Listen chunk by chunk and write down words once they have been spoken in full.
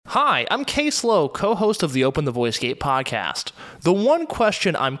Hi, I'm Case Lowe, co-host of the Open the Voice Gate podcast. The one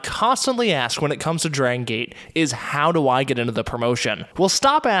question I'm constantly asked when it comes to Dragon Gate is, how do I get into the promotion? Well,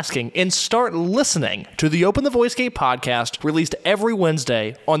 stop asking and start listening to the Open the Voice Gate podcast, released every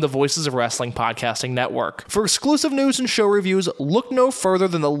Wednesday on the Voices of Wrestling podcasting network. For exclusive news and show reviews, look no further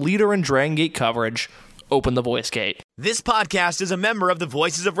than the leader in Dragon Gate coverage, Open the Voice Gate. This podcast is a member of the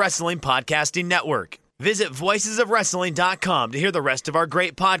Voices of Wrestling podcasting network. Visit voicesofwrestling.com to hear the rest of our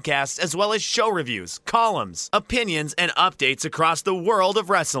great podcasts, as well as show reviews, columns, opinions, and updates across the world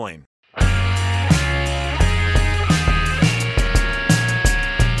of wrestling.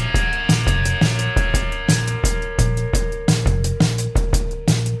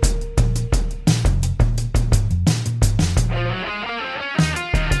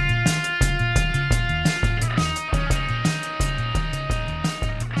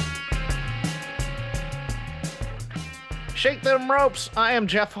 Shake them ropes. I am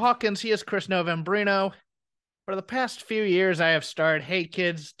Jeff Hawkins. He is Chris Novembrino. For the past few years, I have starred, hey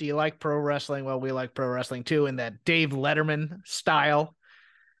kids, do you like pro wrestling? Well, we like pro wrestling too, in that Dave Letterman style.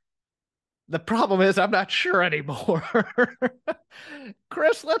 The problem is I'm not sure anymore.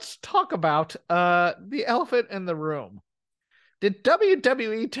 Chris, let's talk about the elephant in the room. Did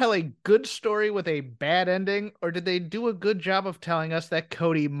WWE tell a good story with a bad ending, or did they do a good job of telling us that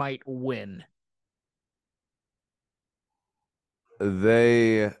Cody might win?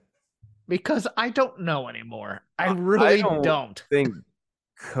 Because I don't know anymore. I really don't think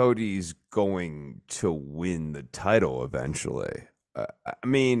Cody's going to win the title eventually. I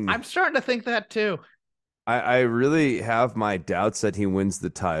mean, I'm starting to think that too. I really have my doubts that he wins the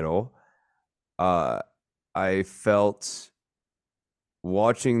title. I felt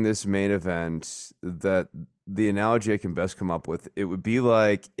watching this main event that the analogy I can best come up with, it would be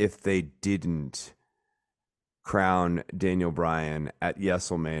like if they didn't crown Daniel Bryan at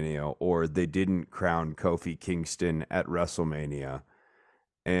WrestleMania, or they didn't crown Kofi Kingston at WrestleMania,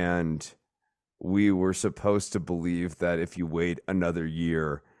 and we were supposed to believe that if you wait another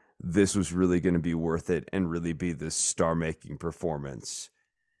year, this was really going to be worth it and really be this star-making performance.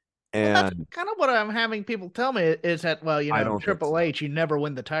 And well, that's kind of what I'm having people tell me is that, well, you know, Triple H, you never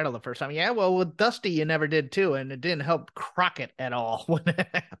win the title the first time. Yeah, well, with Dusty, you never did too, and it didn't help Crockett at all when it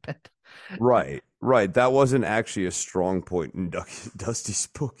happened. Right. That wasn't actually a strong point in Dusty's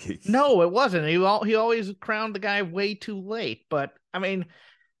booking. No, it wasn't. He always crowned the guy way too late. But, I mean,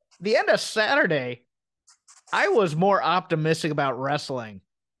 the end of Saturday, I was more optimistic about wrestling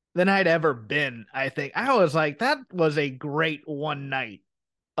than I'd ever been, I think. I was like, that was a great one night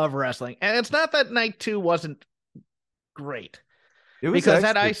of wrestling. And it's not that night 2 wasn't great. Because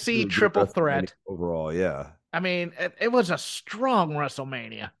that IC triple threat overall, yeah. I mean, it was a strong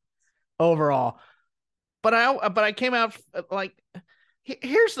WrestleMania overall. But I came out like,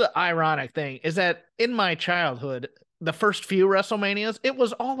 here's the ironic thing is that in my childhood, the first few WrestleManias, it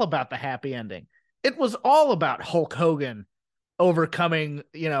was all about the happy ending. It was all about Hulk Hogan overcoming,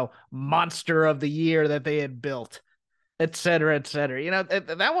 you know, monster of the year that they had built, et cetera, et cetera. You know,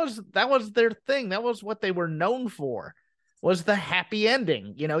 that was their thing. That was what they were known for, was the happy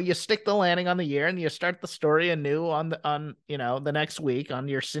ending. You know, you stick the landing on the year and you start the story anew on you know, the next week on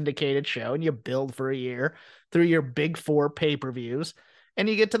your syndicated show, and you build for a year through your big 4 pay-per-views, and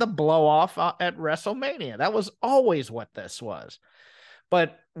you get to the blow off at WrestleMania. That was always what this was.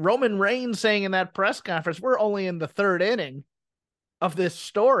 But Roman Reigns saying in that press conference, we're only in the 3rd inning of this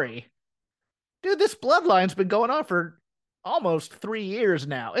story. Dude, this bloodline's been going on for almost 3 years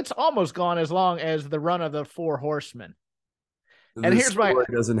now. It's almost gone as long as the run of the 4 Horsemen. And here's my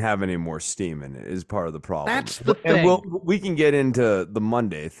doesn't have any more steam in it is part of the problem. That's the thing. And we can get into the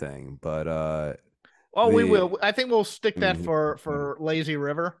Monday thing, but we will. I think we'll stick that for Lazy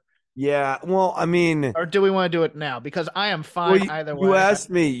River. Yeah, well, I mean, or do we want to do it now? Because I am fine either way.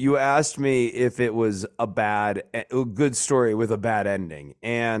 You asked me if it was a good story with a bad ending,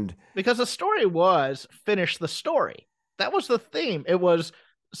 and because the story was finish the story. That was the theme. It was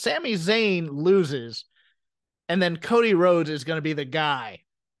Sami Zayn loses, and then Cody Rhodes is going to be the guy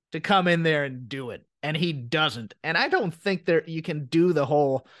to come in there and do it. And he doesn't. And I don't think you can do the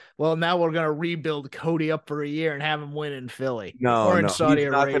whole, well, now we're going to rebuild Cody up for a year and have him win in Philly. Or in Saudi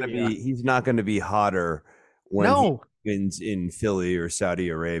Arabia. He's not going to be hotter when he wins in Philly or Saudi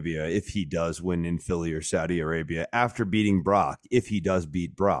Arabia, if he does win in Philly or Saudi Arabia, after beating Brock, if he does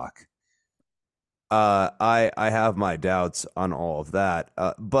beat Brock. I have my doubts on all of that.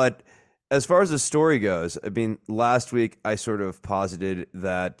 But as far as the story goes, I mean, last week I sort of posited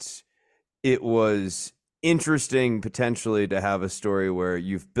that it was interesting potentially to have a story where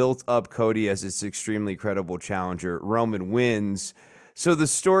you've built up Cody as this extremely credible challenger. Roman wins. So the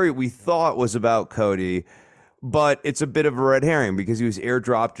story we thought was about Cody, but it's a bit of a red herring because he was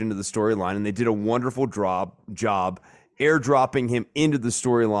airdropped into the storyline, and they did a wonderful job airdropping him into the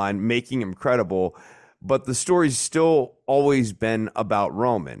storyline, making him credible. But the story's still always been about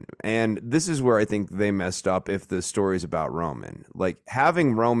Roman. And this is where I think they messed up if the story's about Roman. Like,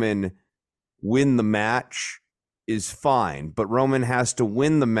 having Roman win the match is fine, but Roman has to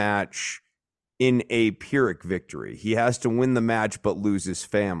win the match in a Pyrrhic victory. He has to win the match but lose his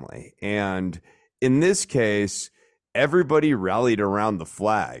family. And in this case, everybody rallied around the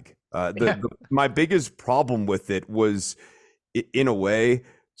flag. My biggest problem with it was, in a way,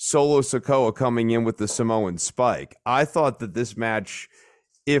 Solo Sikoa coming in with the Samoan spike. I thought that this match,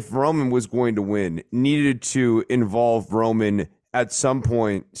 if Roman was going to win, needed to involve Roman at some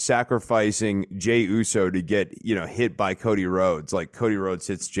point sacrificing Jey Uso to get, hit by Cody Rhodes. Like Cody Rhodes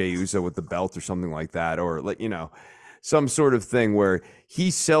hits Jey Uso with the belt or something like that. Or, some sort of thing where he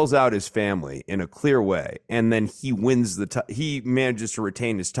sells out his family in a clear way, and then he wins he manages to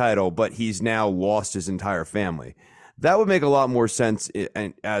retain his title, but he's now lost his entire family. That would make a lot more sense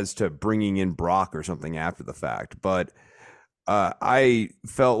as to bringing in Brock or something after the fact. But I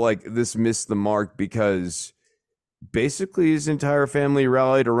felt like this missed the mark because basically his entire family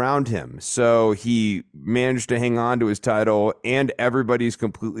rallied around him. So he managed to hang on to his title, and everybody's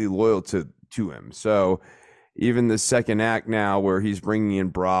completely loyal to him. So even the second act now where he's bringing in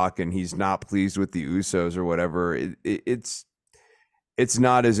Brock and he's not pleased with the Usos or whatever, it's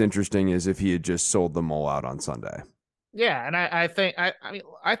not as interesting as if he had just sold them all out on Sunday. Yeah, and I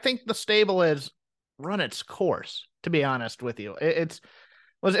think the stable has run its course, to be honest with you. It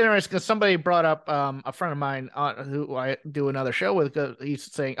was interesting because somebody brought up a friend of mine who I do another show with.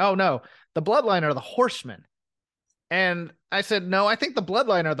 He's saying, "Oh no, the Bloodline are the Horsemen," and I said, "No, I think the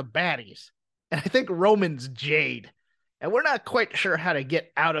Bloodline are the baddies, and I think Roman's Jade, and we're not quite sure how to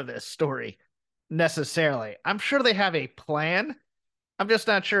get out of this story necessarily. I'm sure they have a plan. I'm just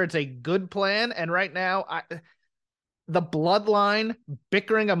not sure it's a good plan. And right now, the Bloodline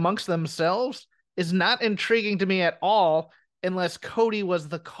bickering amongst themselves is not intriguing to me at all unless Cody was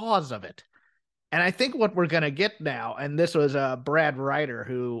the cause of it. And I think what we're going to get now, and this was Brad Ryder,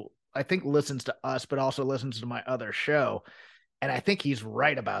 who I think listens to us, but also listens to my other show. And I think he's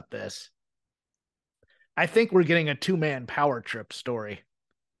right about this. I think we're getting a two-man power trip story,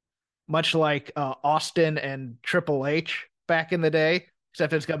 much like Austin and Triple H back in the day,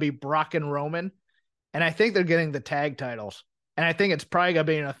 except it's going to be Brock and Roman. And I think they're getting the tag titles. And I think it's probably going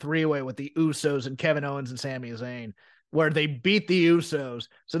to be in a three-way with the Usos and Kevin Owens and Sami Zayn, where they beat the Usos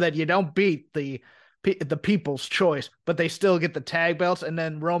so that you don't beat the People's Choice, but they still get the tag belts. And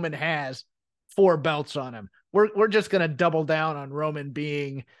then Roman has 4 belts on him. We're just going to double down on Roman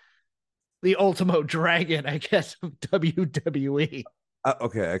being the Ultimo Dragon, I guess, of WWE.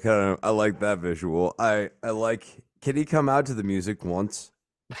 Okay, I like that visual. I like. Can he come out to the music once?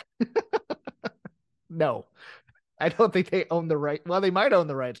 No, I don't think they own the right. Well, they might own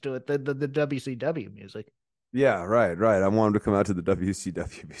the rights to it. The WCW music. Yeah, right. I want him to come out to the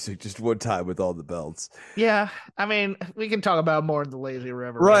WCW music just one time with all the belts. Yeah, I mean, we can talk about more in the Lazy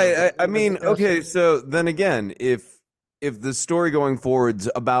River. Right. I mean, okay. So then again, if the story going forward's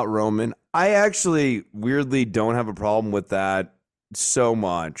about Roman, I actually weirdly don't have a problem with that so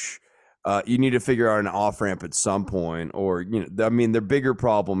much. You need to figure out an off ramp at some point, or I mean, the bigger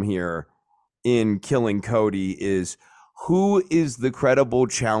problem here in killing Cody is who is the credible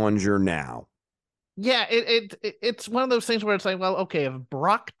challenger now. Yeah, it's one of those things where it's like, well, okay, if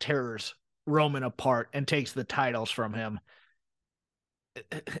Brock tears Roman apart and takes the titles from him,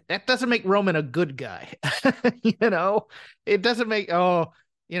 that doesn't make Roman a good guy. It doesn't make,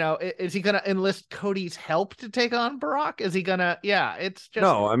 is he going to enlist Cody's help to take on Brock? Is he going to, it's just.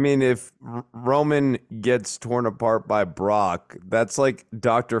 No, I mean, if Roman gets torn apart by Brock, that's like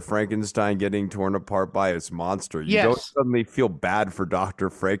Dr. Frankenstein getting torn apart by his monster. You don't suddenly feel bad for Dr.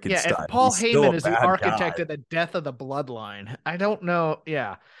 Frankenstein. Yeah, if Paul Heyman is the architect of the death of the Bloodline, I don't know.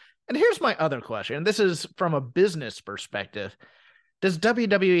 Yeah. And here's my other question. This is from a business perspective. Does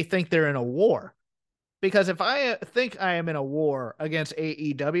WWE think they're in a war? Because if I think I am in a war against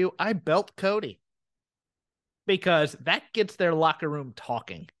AEW, I belt Cody. Because that gets their locker room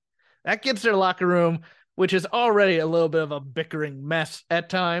talking. That gets their locker room, which is already a little bit of a bickering mess at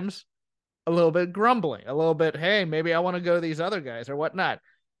times, a little bit grumbling, a little bit, hey, maybe I want to go to these other guys or whatnot.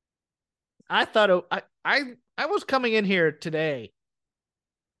 I thought I was coming in here today.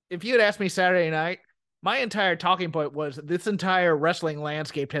 If you had asked me Saturday night, my entire talking point was this entire wrestling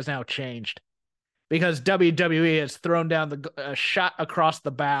landscape has now changed. Because WWE has thrown down a shot across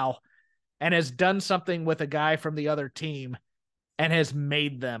the bow and has done something with a guy from the other team and has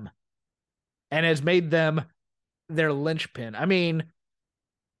made them their linchpin. I mean,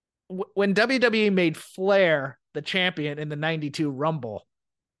 when WWE made Flair the champion in the 92 Rumble,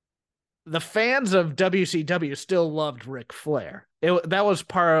 the fans of WCW still loved Ric Flair. That was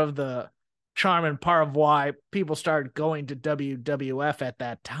part of the charm and part of why people started going to WWF at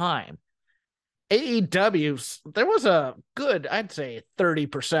that time. AEW, there was a good, I'd say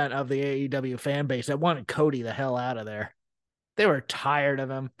 30% of the AEW fan base that wanted Cody the hell out of there. They were tired of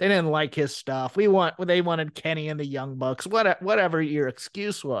him. They didn't like his stuff. They wanted Kenny and the Young Bucks, whatever your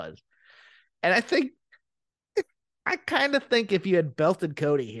excuse was. And I kind of think if you had belted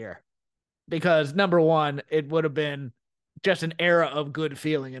Cody here, because number one, it would have been just an era of good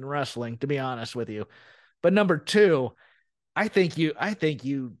feeling in wrestling, to be honest with you. But number two, I think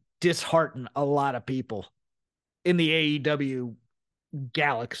you dishearten a lot of people in the AEW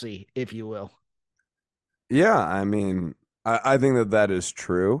galaxy, if you will. Yeah, I mean, I think that is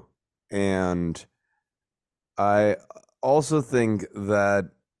true. And I also think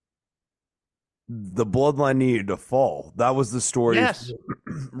that the bloodline needed to fall. That was the story of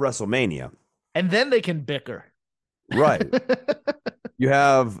WrestleMania. And then they can bicker. Right. You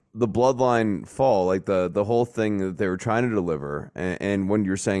have the bloodline fall, like the whole thing that they were trying to deliver. And when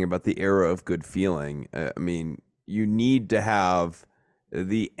you're saying about the era of good feeling, I mean, you need to have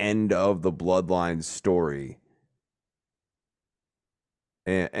the end of the bloodline story.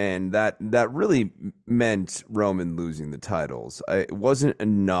 And that really meant Roman losing the titles. It wasn't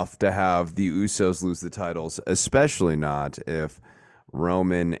enough to have the Usos lose the titles, especially not if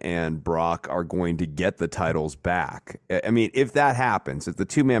Roman and Brock are going to get the titles back. I mean, if that happens, if the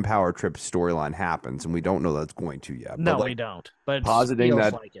two-man power trip storyline happens, and we don't know that's going to yet. No, we don't. But it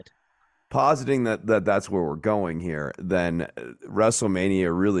feels like it. Positing that that's where we're going here, then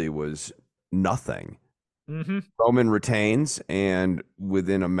WrestleMania really was nothing. Mm-hmm. Roman retains, and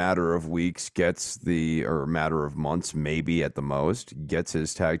within a matter of weeks or a matter of months, maybe at the most, gets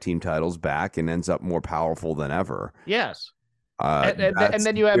his tag team titles back and ends up more powerful than ever. Yes. And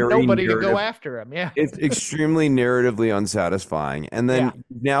then you have nobody to go after him. Yeah. It's extremely narratively unsatisfying. And then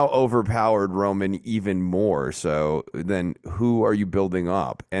now overpowered Roman even more. So then who are you building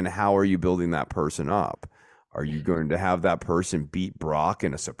up, and how are you building that person up? Are you going to have that person beat Brock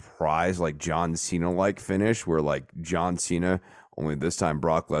in a surprise, like John Cena-like finish, where like John Cena, only this time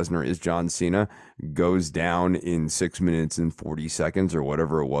Brock Lesnar is John Cena, goes down in 6 minutes and 40 seconds or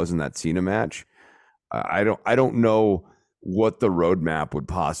whatever it was in that Cena match? I don't know what the roadmap would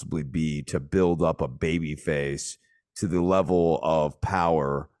possibly be to build up a baby face to the level of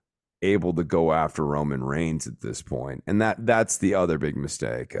power able to go after Roman Reigns at this point. And that's the other big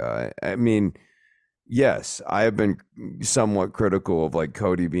mistake. I mean, yes, I have been somewhat critical of like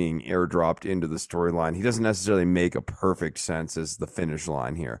Cody being airdropped into the storyline. He doesn't necessarily make a perfect sense as the finish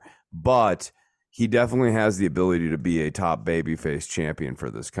line here, but he definitely has the ability to be a top babyface champion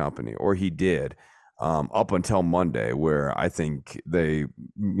for this company, or he did. Up until Monday, where I think they,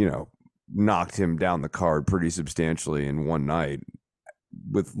 knocked him down the card pretty substantially in one night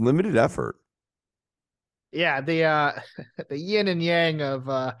with limited effort. Yeah, the yin and yang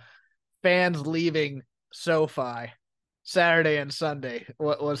of fans leaving SoFi Saturday and Sunday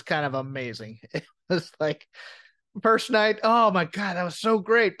was kind of amazing. It was like first night, oh my God, that was so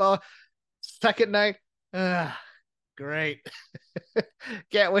great. But second night, great.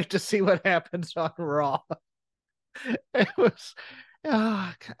 Can't wait to see what happens on Raw. It was,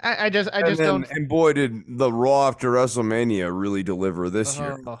 I just don't. And boy, did the Raw after WrestleMania really deliver this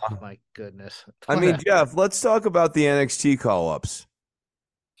year. Oh my goodness. I mean, Jeff, let's talk about the NXT call-ups.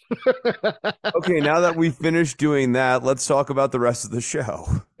 Okay, now that we've finished doing that, let's talk about the rest of the show.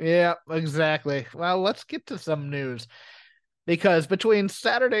 Yeah, exactly. Well, let's get to some news, because between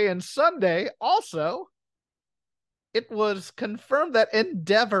Saturday and Sunday, also, it was confirmed that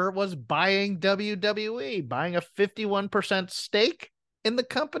Endeavor was buying WWE, buying a 51% stake in the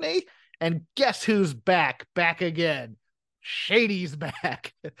company. And guess who's back? Back again. Shady's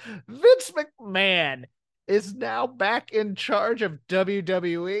back. Vince McMahon is now back in charge of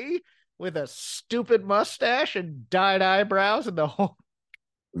WWE with a stupid mustache and dyed eyebrows and the whole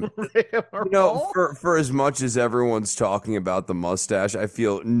for as much as everyone's talking about the mustache, I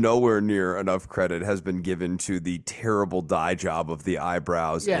feel nowhere near enough credit has been given to the terrible dye job of the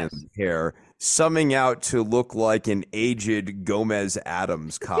eyebrows and hair, summing out to look like an aged Gomez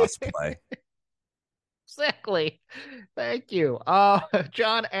Adams cosplay. Exactly. Thank you.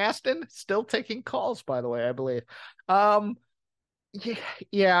 John Aston still taking calls, by the way, I believe. The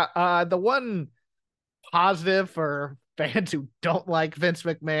one positive for fans who don't like Vince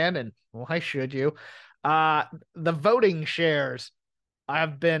McMahon, and why should you? The voting shares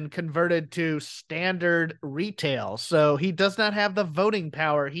have been converted to standard retail. So he does not have the voting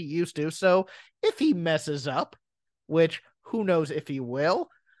power he used to. So if he messes up, which who knows if he will,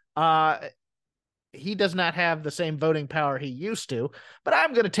 he does not have the same voting power he used to. But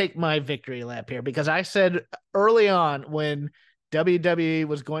I'm going to take my victory lap here because I said early on when WWE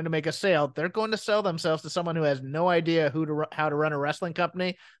was going to make a sale, they're going to sell themselves to someone who has no idea how to run a wrestling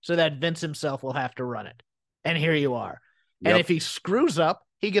company, so that Vince himself will have to run it. And here you are. Yep. And if he screws up,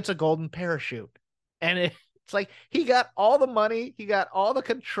 he gets a golden parachute. And it's like he got all the money, he got all the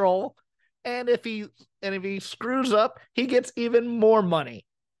control, and if he screws up, he gets even more money.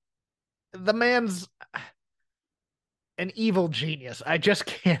 The man's an evil genius. I just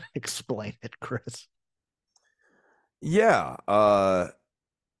can't explain it, Chris. Yeah.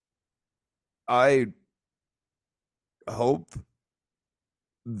 I hope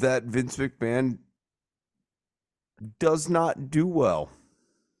that Vince McMahon does not do well.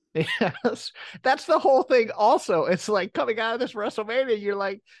 Yes, that's the whole thing. Also, it's like coming out of this WrestleMania, you're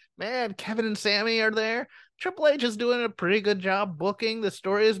like, man, Kevin and Sammy are there. Triple H is doing a pretty good job booking. The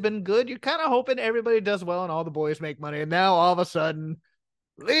story has been good. You're kind of hoping everybody does well and all the boys make money. And now all of a sudden,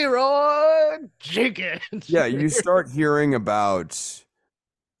 Leroy Jenkins. Yeah, you start hearing about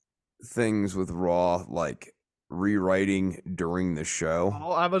things with Raw like rewriting during the show.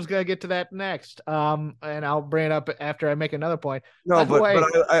 Oh, I was gonna get to that next. And I'll bring it up after I make another point. No, By the way,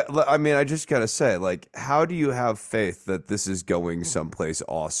 but I mean, I just gotta say, like, how do you have faith that this is going someplace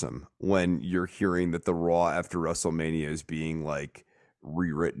awesome when you're hearing that the Raw after WrestleMania is being like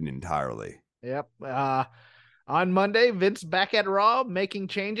rewritten entirely? yep. On Monday, Vince back at Raw making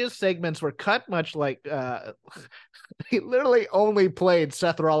changes. Segments were cut, much like he literally only played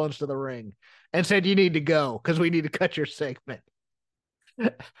Seth Rollins to the ring and said, "You need to go because we need to cut your segment."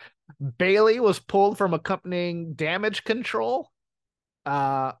 Bailey was pulled from accompanying Damage Control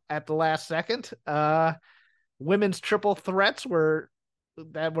at the last second. Women's triple threats were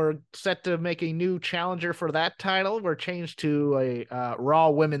set to make a new challenger for that title were changed to a Raw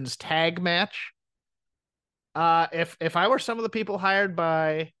women's tag match. If I were some of the people hired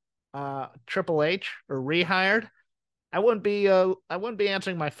by Triple H or rehired, I wouldn't be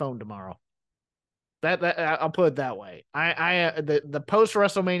answering my phone tomorrow. That I'll put it that way. The post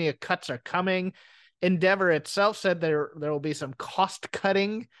WrestleMania cuts are coming. Endeavor itself said there will be some cost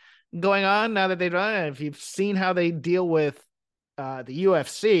cutting going on now that they've done it. If you've seen how they deal with the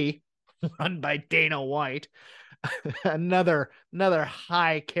UFC run by Dana White, another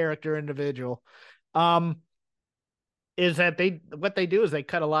high character individual, is that what they do is they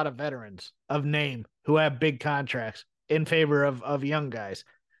cut a lot of veterans of name who have big contracts in favor of young guys.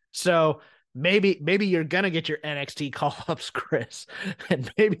 So maybe you're gonna get your NXT call ups, Chris,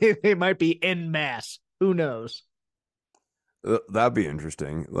 and maybe they might be en masse. Who knows? That'd be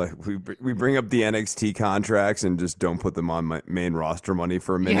interesting. Like we bring up the NXT contracts and just don't put them on my main roster money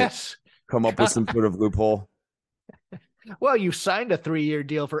for a minute. Yes. Come up with some sort of loophole. Well, you signed a 3-year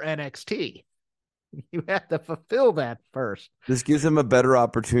deal for NXT. You have to fulfill that first. This gives them a better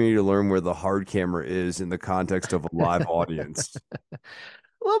opportunity to learn where the hard camera is in the context of a live audience. A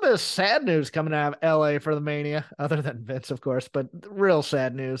little bit of sad news coming out of LA for the Mania, other than Vince, of course, but real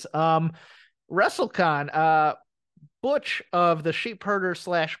sad news. WrestleCon, Butch of the Sheepherder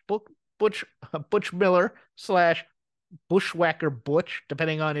 / Butch Miller / Bushwhacker Butch,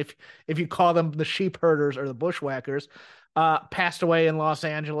 depending on if you call them the Sheepherders or the Bushwhackers, passed away in Los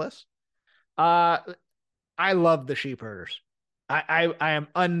Angeles. I love the Sheepherders. I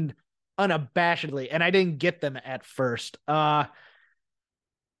am unabashedly, and I didn't get them at first.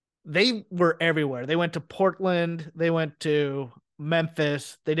 They were everywhere. They went to Portland. They went to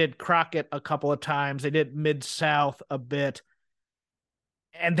Memphis. They did Crockett a couple of times. They did Mid-South a bit.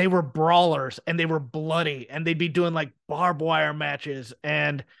 And they were brawlers and they were bloody and they'd be doing like barbed wire matches.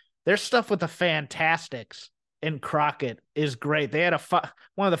 And their stuff with the Fantastics in Crockett is great. They had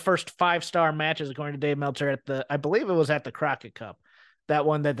one of the first 5-star matches, according to Dave Meltzer, I believe it was at the Crockett Cup, that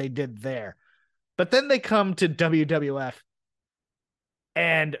one that they did there. But then they come to WWF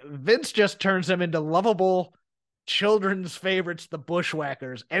and Vince just turns them into lovable children's favorites, the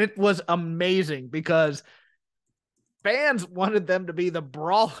Bushwhackers. And it was amazing because fans wanted them to be the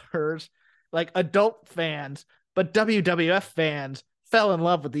brawlers, like adult fans, but WWF fans fell in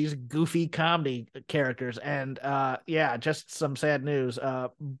love with these goofy comedy characters. And yeah, just some sad news.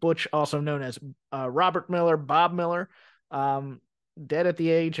 Butch, also known as Robert Miller, Bob Miller, dead at the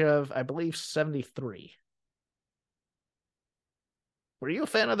age of, I believe, 73. Were you a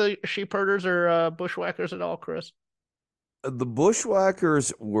fan of the Sheepherders or Bushwhackers at all, Chris? The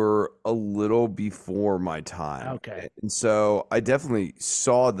Bushwhackers were a little before my time. Okay. And so I definitely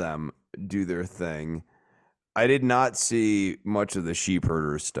saw them do their thing. I did not see much of the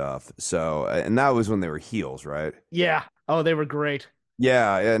sheepherder stuff. So, and that was when they were heels, right? Yeah. Oh, they were great.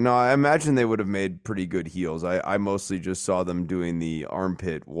 Yeah, no, I imagine they would have made pretty good heels. I mostly just saw them doing the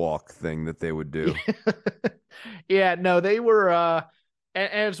armpit walk thing that they would do. Yeah, no, they were and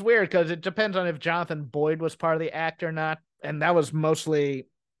it's weird because it depends on if Jonathan Boyd was part of the act or not. And that was mostly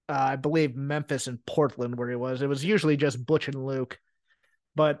I believe Memphis and Portland where he was. It was usually just Butch and Luke.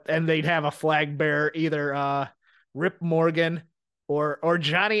 And they'd have a flag bearer, either Rip Morgan or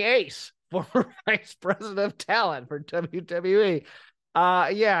Johnny Ace, former vice president of talent for WWE.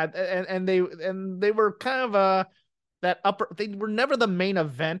 Yeah, and they were kind of that upper. They were never the main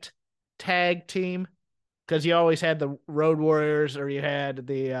event tag team because you always had the Road Warriors or you had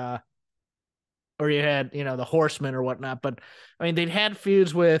the Horsemen or whatnot. But I mean, they'd had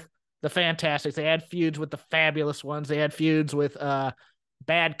feuds with the Fantastics. They had feuds with the Fabulous Ones. They had feuds with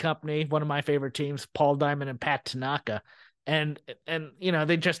Bad Company, one of my favorite teams, Paul Diamond and Pat Tanaka. And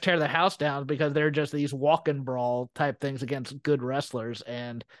they just tear the house down because they're just these walk and brawl type things against good wrestlers,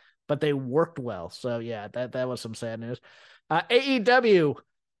 but they worked well. So yeah, that was some sad news. AEW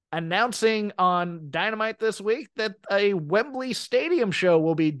announcing on Dynamite this week that a Wembley Stadium show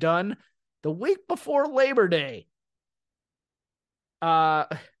will be done the week before Labor Day.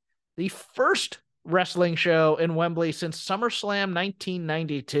 The first wrestling show in Wembley since SummerSlam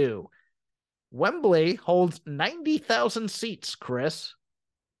 1992. Wembley holds 90,000 seats, Chris.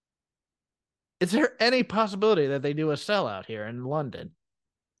 Is there any possibility that they do a sellout here in London?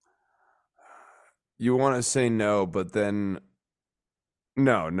 You want to say no, but then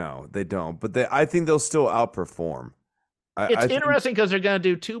no, they don't. But I think they'll still outperform. It's interesting because they're going to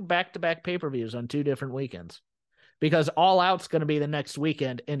do 2 back-to-back pay-per-views on 2 different weekends. Because All Out's going to be the next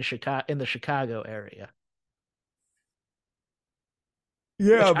weekend in the Chicago area.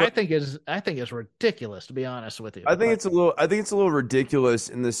 Yeah, but I think is ridiculous, to be honest with you. I think it's a little ridiculous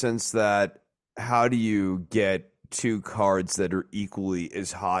in the sense that how do you get 2 cards that are equally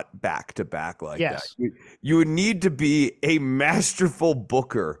as hot back to back like that? You would need to be a masterful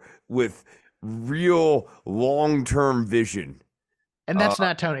booker with real long-term vision. And that's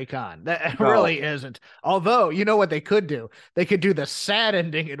not Tony Khan. That really isn't. Although, you know what they could do? They could do the sad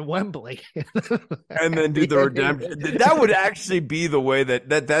ending in Wembley. And then do the redemption. That would actually be the way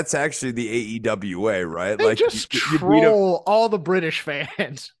that's actually the AEW way, right? They just troll all the British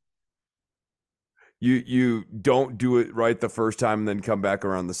fans. You don't do it right the first time and then come back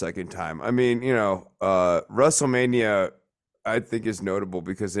around the second time. I mean, WrestleMania I think is notable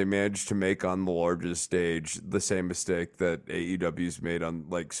because they managed to make on the largest stage the same mistake that AEW's made on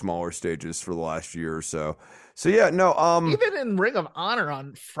like smaller stages for the last year or so. So yeah, no, even in Ring of Honor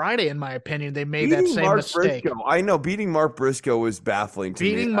on Friday, in my opinion, they made that same mistake. Briscoe. I know beating Mark Briscoe was baffling to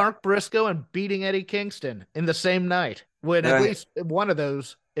me. Beating Mark Briscoe and beating Eddie Kingston in the same night. When at least one of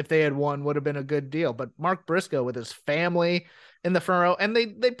those, if they had won, would have been a good deal. But Mark Briscoe with his family in the front row, and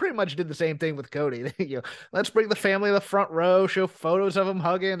they pretty much did the same thing with Cody. Let's bring the family to the front row, show photos of him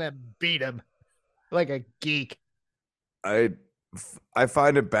hugging, and beat him like a geek. I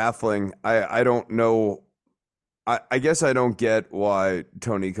find it baffling. I don't know. I guess I don't get why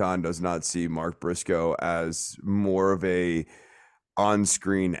Tony Khan does not see Mark Briscoe as more of a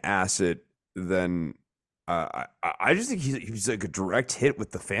on-screen asset than. I just think he's like a direct hit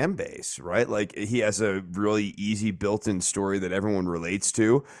with the fan base, right? Like he has a really easy built-in story that everyone relates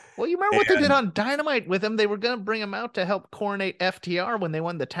to. Well, you remember what they did on Dynamite with him? They were going to bring him out to help coronate FTR when they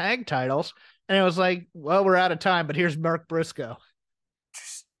won the tag titles. And it was like, well, we're out of time, but here's Mark Briscoe.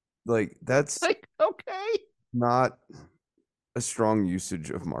 Just, like, that's like, okay. Not a strong usage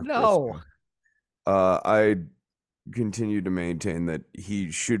of Mark Briscoe. I continue to maintain that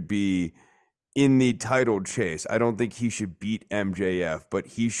he should be in the title chase. I don't think he should beat MJF, but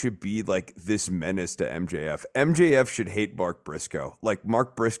he should be like this menace to MJF. MJF should hate Mark Briscoe. Like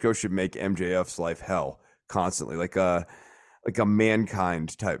Mark Briscoe should make MJF's life hell constantly, like a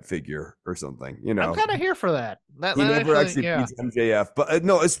Mankind type figure or something. I'm kind of here for that. He never actually beats MJF, but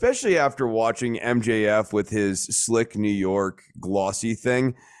no, especially after watching MJF with his slick New York glossy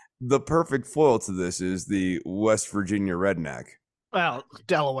thing. The perfect foil to this is the West Virginia redneck. Well,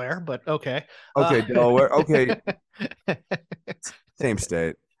 Delaware, but okay. Okay, Delaware. Okay. Same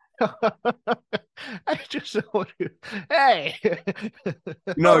state. I just want to. Hey.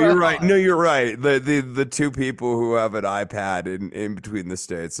 No, you're right. No, you're right. The 2 people who have an iPad in between the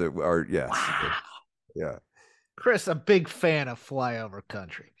states are yes. Wow. Yeah. Chris, a big fan of Flyover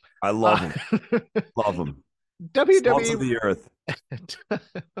Country. I love him. Love him. Salt of WWE. the earth.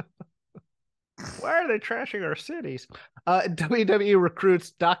 Why are they trashing our cities? WWE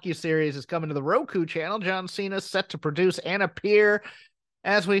recruits docuseries is coming to the Roku channel. John Cena is set to produce and appear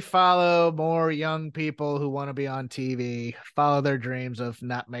as we follow more young people who want to be on TV, follow their dreams of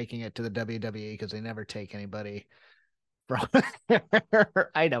not making it to the WWE because they never take anybody from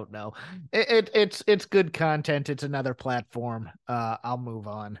I don't know. It's good content. It's another platform. I'll move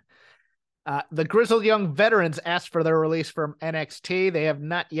on. The grizzled young veterans asked for their release from NXT. They have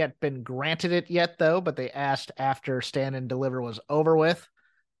not yet been granted it yet, though, but they asked after Stand and Deliver was over with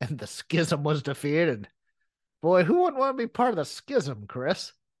and the schism was defeated. Boy, who wouldn't want to be part of the schism,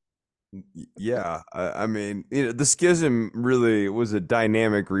 Chris? Yeah, I mean, the schism really was a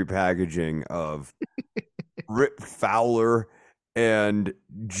dynamic repackaging of Rip Fowler and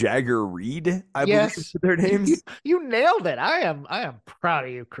Jagger Reed, I believe their names. You nailed it. I am proud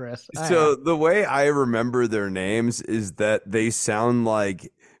of you, Chris. So the way I remember their names is that they sound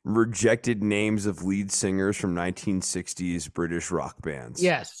like rejected names of lead singers from 1960s British rock bands.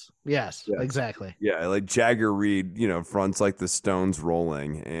 Yes, exactly. Yeah, like Jagger Reed, fronts like the Stones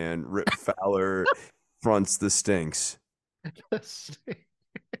Rolling, and Rip Fowler fronts the Stinks.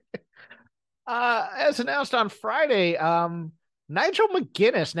 As announced on Friday, Nigel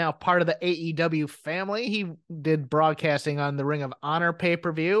McGuinness, now part of the AEW family. He did broadcasting on the Ring of Honor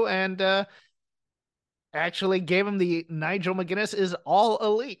pay-per-view and actually gave him the Nigel McGuinness is All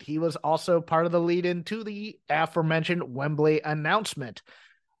Elite. He was also part of the lead into the aforementioned Wembley announcement.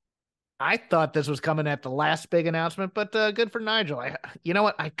 I thought this was coming at the last big announcement, but good for Nigel. You know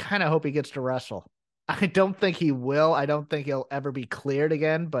what? I kind of hope he gets to wrestle. I don't think he will. I don't think he'll ever be cleared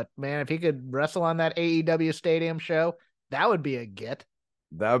again, but man, if he could wrestle on that AEW stadium show, that would be a get.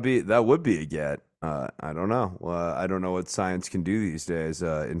 That would be a get. I don't know. I don't know what science can do these days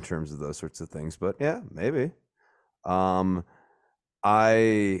in terms of those sorts of things, but yeah, maybe.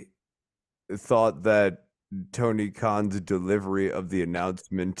 I thought that Tony Khan's delivery of the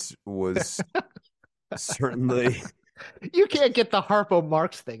announcement was certainly. You can't get the Harpo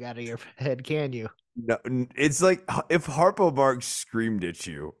Marx thing out of your head, can you? No, it's like if Harpo Marx screamed at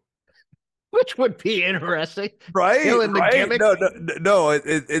you. Which would be interesting, right? The no.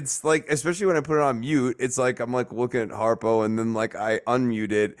 It's like, especially when I put it on mute, it's like I'm like looking at Harpo, and then like I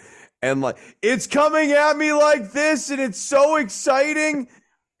unmute it, and like it's coming at me like this, and it's so exciting.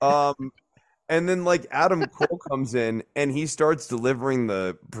 And then like Adam Cole comes in, and he starts delivering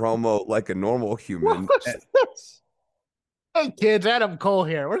the promo like a normal human. What was this? Hey kids, Adam Cole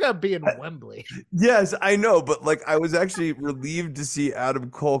here. We're gonna be in Wembley. Yes, I know, but like I was actually relieved to see Adam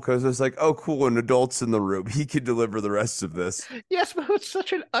Cole because I was like, oh, cool, an adult's in the room. He could deliver the rest of this. Yes, but it's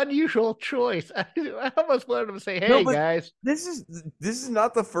such an unusual choice. I almost wanted him to say, "Hey guys, this is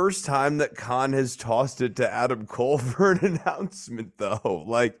not the first time that Khan has tossed it to Adam Cole for an announcement, though.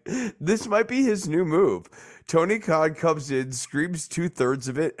 Like this might be his new move. Tony Khan comes in, screams 2/3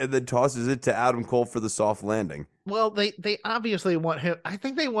 of it, and then tosses it to Adam Cole for the soft landing. Well, they obviously want him. I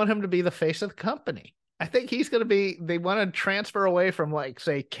think they want him to be the face of the company. I think he's going to be. They want to transfer away from, like,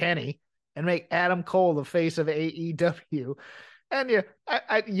 say, Kenny and make Adam Cole the face of AEW. And yeah,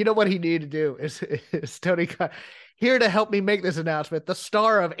 you know what he needed to do is Tony Khan here to help me make this announcement. The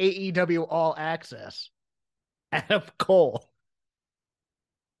star of AEW All Access, Adam Cole.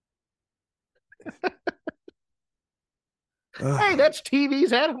 Hey, that's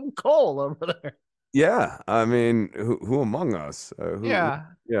TV's Adam Cole over there. Yeah, I mean, who among us? Yeah,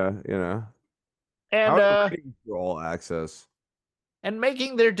 and for All Access, and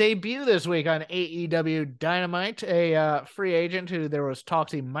making their debut this week on AEW Dynamite, a free agent who there was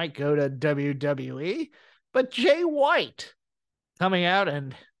talks he might go to WWE, but Jay White coming out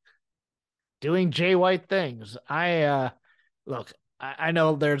and doing Jay White things. I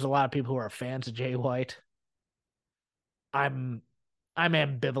know there's a lot of people who are fans of Jay White. I'm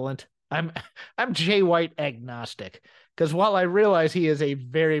ambivalent. I'm Jay White agnostic, because while I realize he is a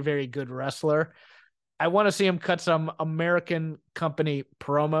very, very good wrestler, I want to see him cut some American company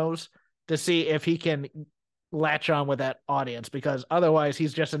promos to see if he can latch on with that audience, because otherwise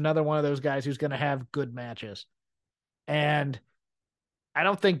he's just another one of those guys who's going to have good matches. And I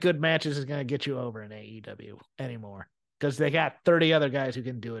don't think good matches is going to get you over in AEW anymore, because they got 30 other guys who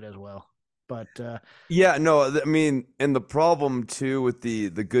can do it as well. But yeah, no, I mean, and the problem too with the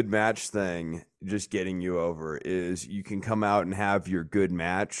good match thing, just getting you over, is you can come out and have your good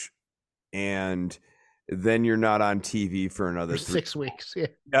match, and then you're not on TV for another 6 weeks.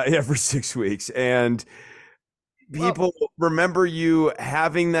 Yeah, for 6 weeks, and people remember you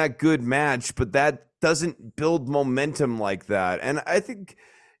having that good match, but that doesn't build momentum like that. And I think,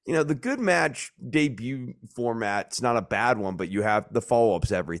 the good match debut format's not a bad one, but you have the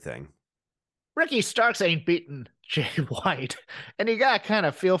follow-up's everything. Ricky Starks ain't beaten Jay White, and you got to kind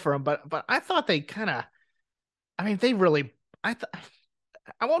of feel for him. But I thought they kind of, I mean, they really, I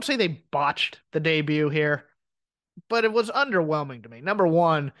won't say they botched the debut here, but it was underwhelming to me. Number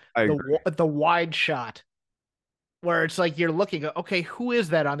one, I agree. the wide shot where it's like you're looking at, okay, who is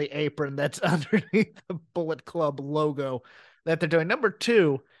that on the apron that's underneath the Bullet Club logo that they're doing? Number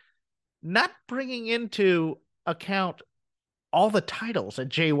two, not bringing into account all the titles that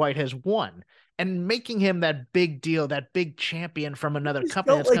Jay White has won and making him that big deal, that big champion from another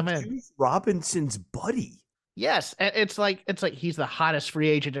company that's come in. Juice Robinson's buddy. Yes, it's like he's the hottest free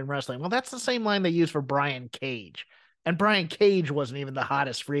agent in wrestling. Well, that's the same line they use for Brian Cage. And Brian Cage wasn't even the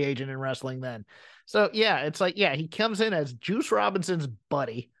hottest free agent in wrestling then. So, yeah, it's like, yeah, he comes in as Juice Robinson's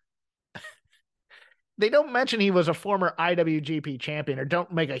buddy. They don't mention he was a former IWGP champion or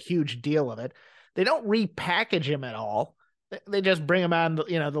don't make a huge deal of it. They don't repackage him at all. They just bring him on,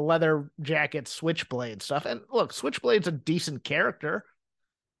 the leather jacket, Switchblade stuff. And look, Switchblade's a decent character,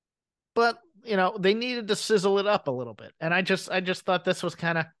 but they needed to sizzle it up a little bit. And I just thought this was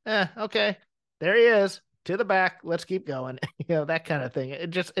kind of, okay, there he is, to the back. Let's keep going. That kind of thing.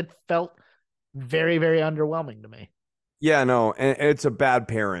 It felt very, very underwhelming to me. Yeah, no, and it's a bad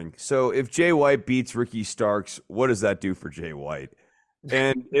pairing. So if Jay White beats Ricky Starks, what does that do for Jay White?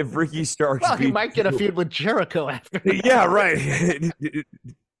 And if Ricky Starks well, he might get a feud with Jericho after that. Yeah, right.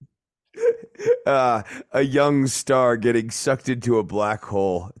 A young star getting sucked into a black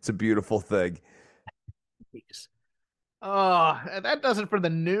hole. It's a beautiful thing. Oh, that does it for the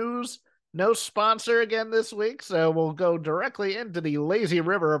news. No sponsor again this week, so we'll go directly into the lazy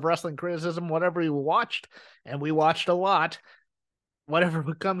river of wrestling criticism, whatever you watched, and we watched a lot. Whatever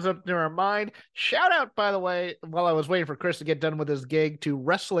comes up to our mind. Shout out, by the way, while I was waiting for Chris to get done with his gig, to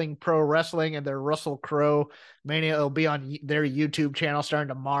Wrestling Pro Wrestling and their Russell Crowe Mania. It'll be on their YouTube channel starting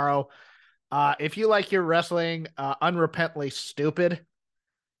tomorrow. If you like your wrestling unrepentantly stupid,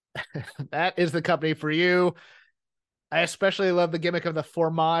 that is the company for you. I especially love the gimmick of the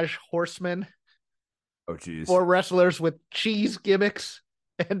Fromage Horseman. Oh, geez. 4 wrestlers with cheese gimmicks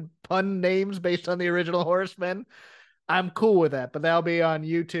and pun names based on the original Horsemen. I'm cool with that, but that'll be on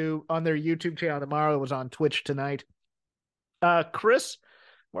YouTube, on their YouTube channel tomorrow. It was on Twitch tonight. Chris,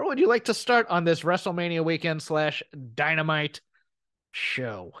 where would you like to start on this WrestleMania weekend / Dynamite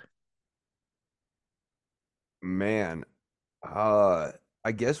show? Man, I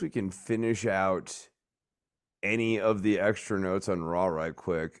guess we can finish out any of the extra notes on Raw right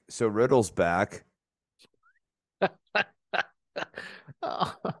quick. So Riddle's back.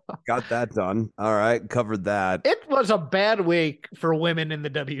 Got that done. All right, covered that. It was a bad week for women in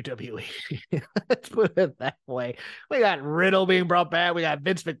the WWE. Let's put it that way. We got Riddle being brought back. We got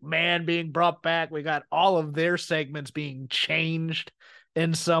Vince McMahon being brought back. We got all of their segments being changed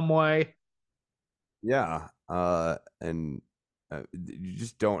in some way. Yeah, and you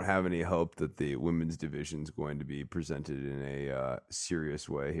just don't have any hope that the women's division is going to be presented in a serious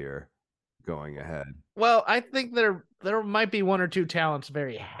way here going ahead. Well, I think there might be 1 or 2 talents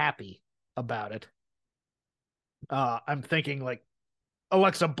very happy about it. I'm thinking like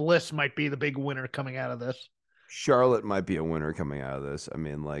Alexa Bliss might be the big winner coming out of this. Charlotte might be a winner coming out of this. I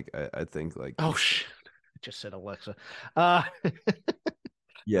mean, like, I think like, oh shit, I just said Alexa.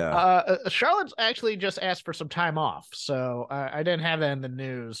 Yeah. Charlotte's actually just asked for some time off, so I didn't have that in the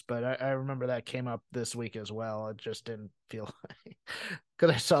news, but I remember that came up this week as well. It just didn't feel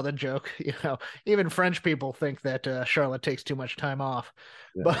because I saw the joke. Even French people think that Charlotte takes too much time off.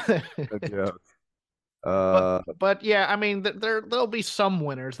 Yeah, but yeah, I mean, there'll be some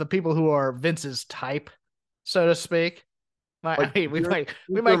winners, the people who are Vince's type, so to speak. I mean, we might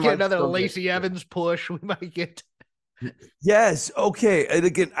get another Lacey Evans push. We might get. Yes. Okay. And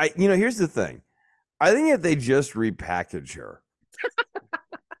again, here's the thing. I think if they just repackage her.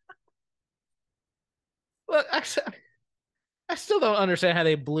 Look, I still don't understand how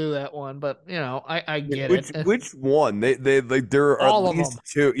they blew that one, but I get it. Which one? They like there are all at least of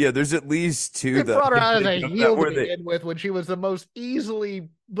them. 2. Yeah, there's at least 2 they that brought her out as a heel to begin with when she was the most easily.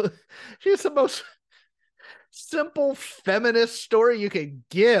 She was the most simple feminist story you could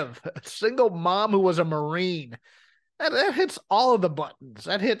give. A single mom who was a Marine. That hits all of the buttons.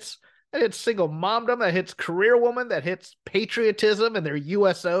 That hits single momdom. That hits career woman. That hits patriotism and their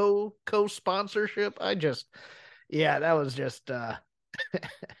USO co-sponsorship. That was just.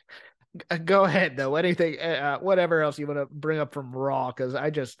 Go ahead though. Anything, whatever else you want to bring up from Raw, because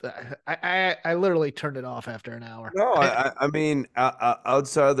I literally turned it off after an hour. No, I mean,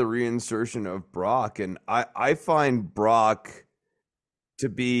 outside of the reinsertion of Brock, and I find Brock to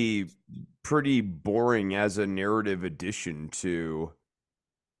be pretty boring as a narrative addition to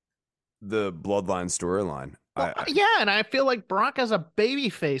the Bloodline storyline. Well, yeah, and I feel like Brock as a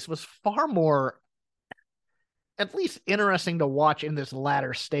babyface was far more, at least, interesting to watch in this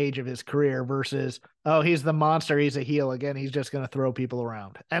latter stage of his career versus, oh, he's the monster, he's a heel again, he's just going to throw people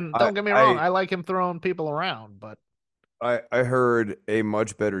around. And don't get me wrong, I like him throwing people around, but I heard a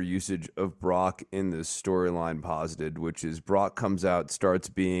much better usage of Brock in this storyline posited, which is Brock comes out, starts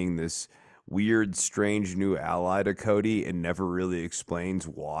being this weird, strange new ally to Cody and never really explains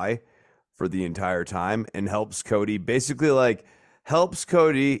why for the entire time, and helps Cody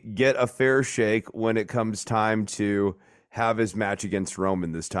get a fair shake when it comes time to have his match against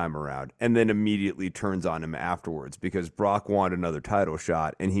Roman this time around, and then immediately turns on him afterwards because Brock wanted another title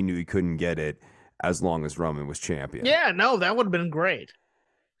shot and he knew he couldn't get it as long as Roman was champion. Yeah, no, that would have been great.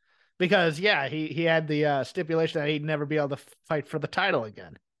 Because, yeah, he had the stipulation that he'd never be able to fight for the title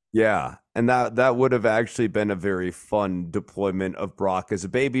again. Yeah, and that would have actually been a very fun deployment of Brock as a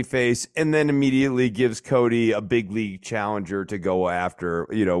babyface, and then immediately gives Cody a big league challenger to go after,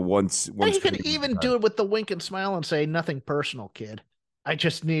 once he could even do it with the wink and smile and say, nothing personal, kid. I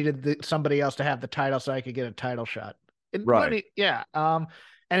just needed somebody else to have the title so I could get a title shot. Right. Yeah.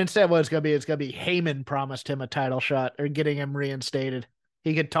 And instead, what it's going to be Heyman promised him a title shot or getting him reinstated.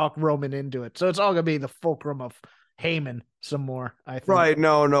 He could talk Roman into it. So it's all going to be the fulcrum of Heyman some more, I think. Right.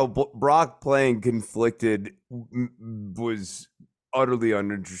 No. Brock playing conflicted was utterly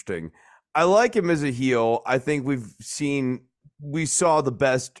uninteresting. I like him as a heel. I think we saw the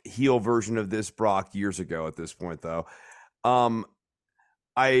best heel version of this Brock years ago at this point, though.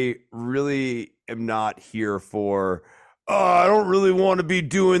 I really am not here for... I don't really want to be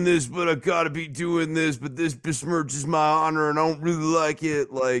doing this, but I got to be doing this, but this besmirches my honor and I don't really like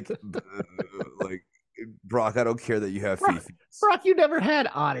it. Like Brock, I don't care that you have feet. Brock, you never had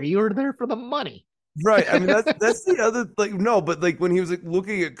honor. You were there for the money. Right. I mean, that's the other, but when he was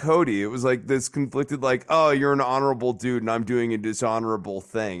looking at Cody, it was like this conflicted, oh, you're an honorable dude and I'm doing a dishonorable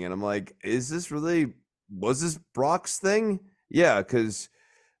thing. And I'm like, was this Brock's thing? Yeah. Because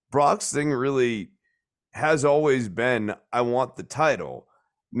Brock's thing really has always been, I want the title.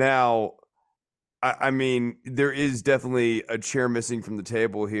 Now, I mean, there is definitely a chair missing from the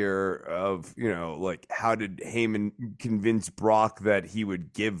table here of, how did Heyman convince Brock that he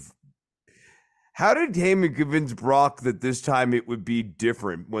would give... How did Heyman convince Brock that this time it would be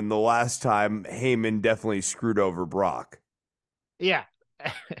different when the last time Heyman definitely screwed over Brock? Yeah.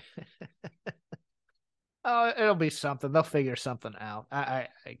 Oh, it'll be something. They'll figure something out, I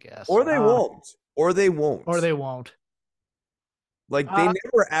guess. Or they won't. Or they won't. They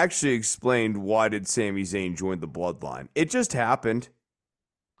never actually explained why did Sami Zayn join the Bloodline. It just happened.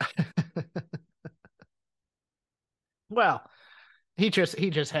 Well, he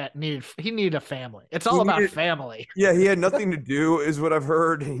needed a family. It's all about family. Yeah, he had nothing to do, is what I've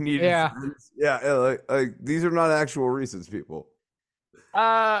heard. He needed friends. Yeah, these are not actual reasons, people.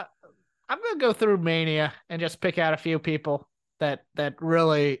 I'm gonna go through Mania and just pick out a few people that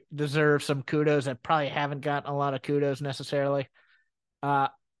really deserve some kudos that probably haven't gotten a lot of kudos necessarily.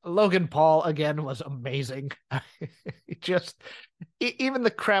 Logan Paul again was amazing. Even the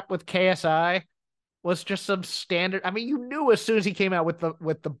crap with KSI was just some standard. I mean, you knew as soon as he came out with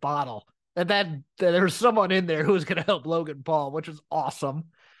the bottle that there was someone in there who was going to help Logan Paul, which was awesome.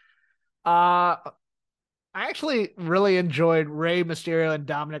 I actually really enjoyed Rey Mysterio and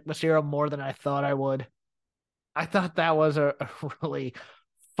Dominic Mysterio more than I thought I would. I thought that was a really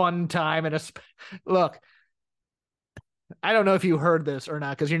fun time. And look, I don't know if you heard this or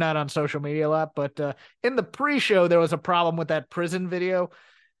not because you're not on social media a lot, but in the pre-show, there was a problem with that prison video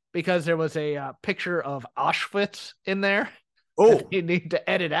because there was a picture of Auschwitz in there. Oh, you need to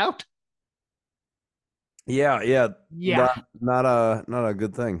edit out. Yeah. Not a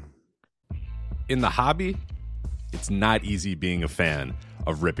good thing. In the hobby, it's not easy being a fan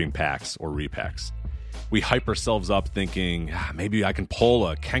of ripping packs or repacks. We hype ourselves up thinking, maybe I can pull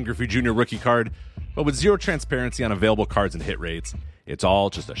a Ken Griffey Jr. rookie card, but with zero transparency on available cards and hit rates, it's all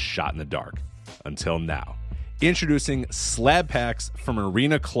just a shot in the dark. Until now. Introducing slab packs from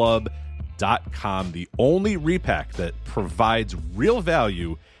arenaclub.com, the only repack that provides real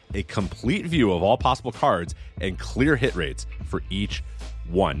value, a complete view of all possible cards, and clear hit rates for each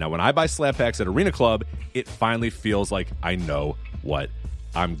one. Now, when I buy slab packs at Arena Club, it finally feels like I know what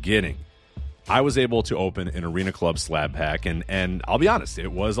I'm getting. I was able to open an Arena Club slab pack, and I'll be honest,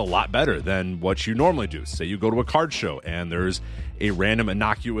 it was a lot better than what you normally do. Say you go to a card show, and there's a random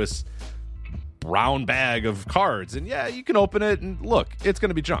innocuous brown bag of cards, and yeah, you can open it and look, it's going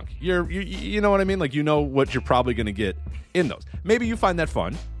to be junk. You know what I mean? Like, you know what you're probably going to get in those. Maybe you find that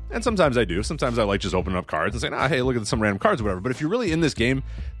fun, and sometimes I do. Sometimes I like just opening up cards and saying, hey, look at some random cards or whatever. But if you're really in this game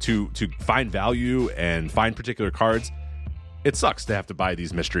to find value and find particular cards, it sucks to have to buy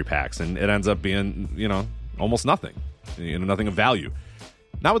these mystery packs, and it ends up being, almost nothing, nothing of value.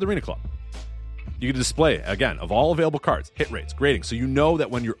 Not with Arena Club. You can display, again, of all available cards, hit rates, grading, so you know that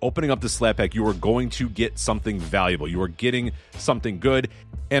when you're opening up the slab pack, you are going to get something valuable. You are getting something good.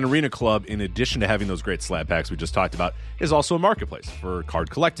 And Arena Club, in addition to having those great slab packs we just talked about, is also a marketplace for card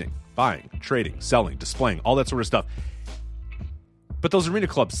collecting, buying, trading, selling, displaying, all that sort of stuff. But those Arena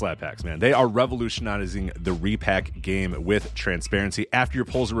Club slab packs, man, they are revolutionizing the repack game with transparency. After your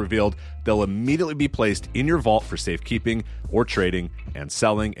pulls are revealed, they'll immediately be placed in your vault for safekeeping or trading and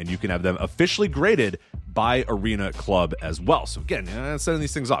selling, and you can have them officially graded by Arena Club as well. So again, sending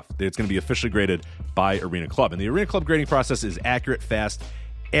these things off, it's going to be officially graded by Arena Club. And the Arena Club grading process is accurate, fast,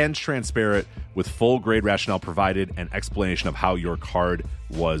 and transparent, with full grade rationale provided and explanation of how your card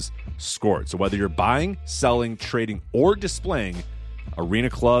was scored. So whether you're buying, selling, trading, or displaying, Arena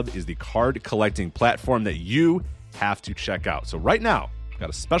Club is the card collecting platform that you have to check out. So right now, I've got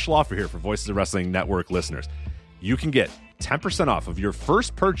a special offer here for Voices of Wrestling Network listeners. You can get 10% off of your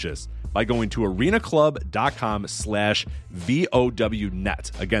first purchase by going to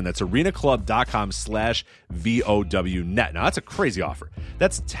arenaclub.com/VOWnet. Again, that's arenaclub.com/VOWnet. Now, that's a crazy offer.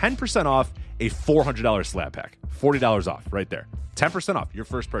 That's 10% off a $400 slab pack. $40 off right there. 10% off your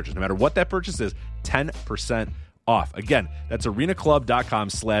first purchase. No matter what that purchase is, 10% off. Again, that's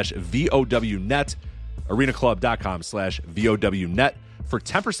arenaclub.com/VOWnet. arenaclub.com/VOWnet for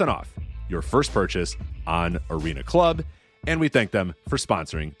 10% off your first purchase on Arena Club. And we thank them for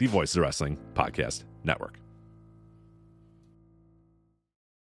sponsoring the Voices of Wrestling Podcast Network.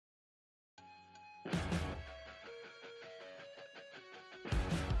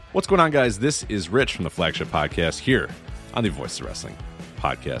 What's going on, guys? This is Rich from the Flagship Podcast here on the Voices of Wrestling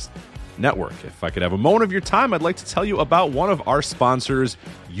Podcast Network. If I could have a moment of your time, I'd like to tell you about one of our sponsors,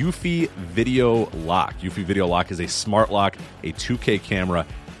 Eufy Video Lock. Eufy Video Lock is a smart lock, a 2K camera,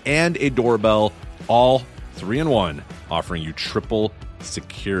 and a doorbell, all 3-in-1, offering you triple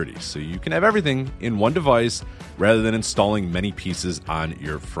security. So you can have everything in one device rather than installing many pieces on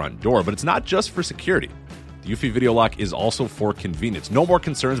your front door. But it's not just for security. The Eufy Video Lock is also for convenience. No more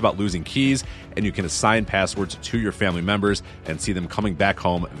concerns about losing keys, and you can assign passwords to your family members and see them coming back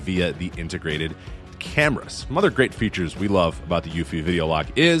home via the integrated cameras. Some other great features we love about the Eufy Video Lock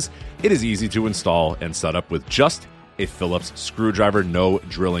is it is easy to install and set up with just a Phillips screwdriver, no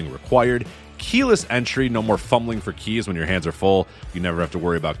drilling required. Keyless entry, no more fumbling for keys when your hands are full. You never have to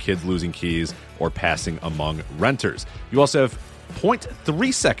worry about kids losing keys or passing among renters. You also have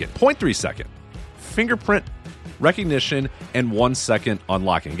 0.3 second fingerprint recognition and 1 second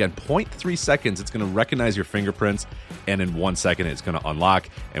unlocking. Again, 0.3 seconds, it's going to recognize your fingerprints, and in 1 second, it's going to unlock.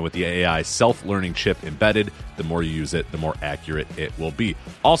 And with the AI self-learning chip embedded, the more you use it, the more accurate it will be.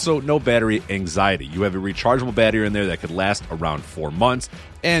 Also, no battery anxiety. You have a rechargeable battery in there that could last around 4 months,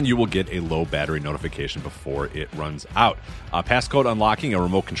 and you will get a low battery notification before it runs out. Passcode unlocking, a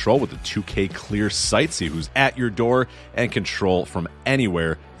remote control with a 2K clear sight, see who's at your door, and control from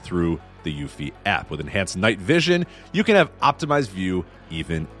anywhere through the Eufy app. With enhanced night vision, you can have optimized view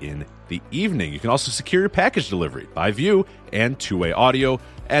even in the evening. You can also secure your package delivery by view and two-way audio.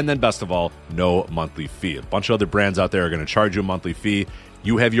 And then best of all, no monthly fee. A bunch of other brands out there are going to charge you a monthly fee.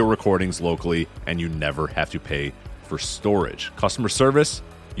 You have your recordings locally, and you never have to pay for storage. Customer service,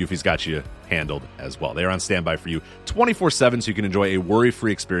 Eufy's got you handled as well. They're on standby for you 24/7, so you can enjoy a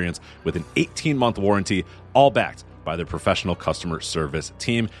worry-free experience with an 18-month warranty, all backed by their professional customer service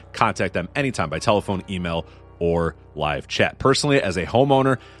team. Contact them anytime by telephone, email, or live chat. Personally, as a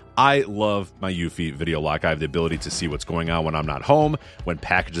homeowner, I love my Eufy Video Lock. I have the ability to see what's going on when I'm not home, when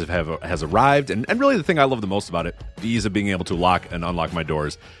packages has arrived, and really the thing I love the most about it, the ease of being able to lock and unlock my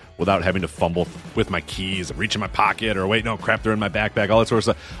doors without having to fumble with my keys, reach in my pocket, or wait, no, crap, they're in my backpack, all that sort of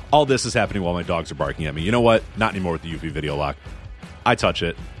stuff. All this is happening while my dogs are barking at me. You know what? Not anymore with the Eufy Video Lock. I touch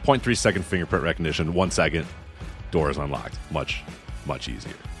it, 0.3 second fingerprint recognition, 1 second, door is unlocked. Much, much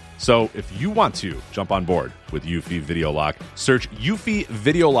easier. So if you want to jump on board with Eufy Video Lock, search Eufy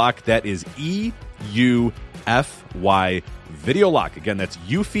Video Lock. That is EUFY Video Lock. Again, that's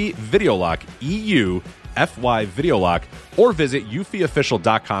Eufy Video Lock, EUFY Video Lock, or visit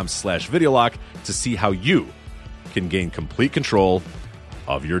eufyofficial.com/video lock to see how you can gain complete control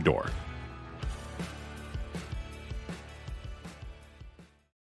of your door.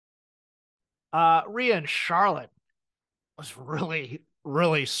 Rhea and Charlotte was really,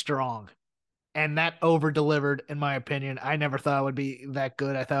 really strong. and that over delivered in my opinion. I never thought it would be that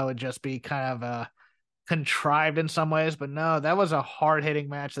good. I thought it would just be kind of contrived in some ways, but no, that was a hard hitting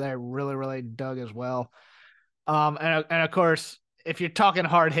match that I really, really dug as well. And of course, if you're talking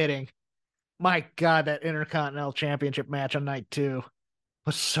hard hitting, my God, that Intercontinental Championship match on night 2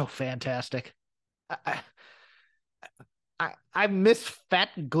 was so fantastic. I I miss Fat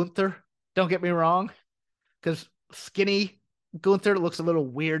Gunther. Don't get me wrong, because skinny Gunther looks a little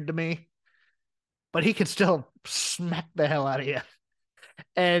weird to me, but he can still smack the hell out of you.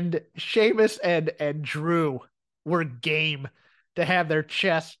 And Sheamus and Drew were game to have their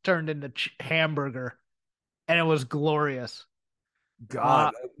chest turned into hamburger, and it was glorious.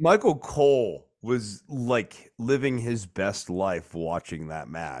 God, Michael Cole was like living his best life watching that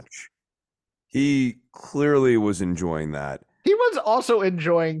match. He clearly was enjoying that. He was also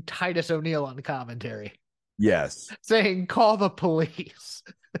enjoying Titus O'Neil on commentary, Yes. saying, "Call the police,"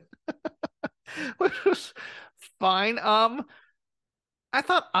 which was fine. I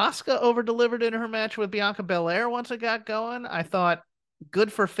thought Asuka over delivered in her match with Bianca Belair once it got going. I thought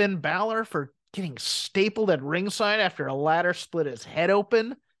good for Finn Balor for getting stapled at ringside after a ladder split his head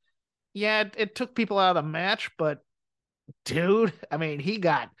open. Yeah, it took people out of the match, but dude, I mean,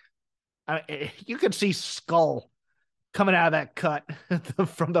 you could see skull coming out of that cut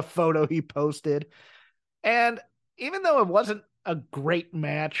from the photo he posted. And even though it wasn't a great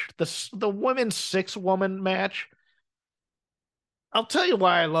match, the women's 6-woman match, I'll tell you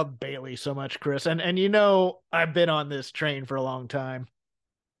why I love Bayley so much, Chris. And you know I've been on this train for a long time.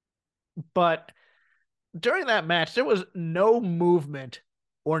 But during that match, there was no movement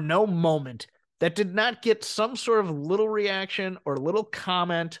or no moment that did not get some sort of little reaction or little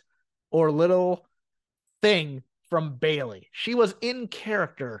comment or little thing from Bayley. She was in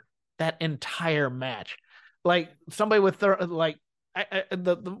character that entire match. Like somebody with the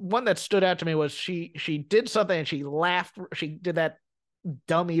one that stood out to me was she did something and she laughed. She did that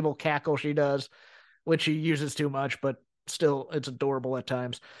dumb evil cackle she does, which she uses too much, but still it's adorable at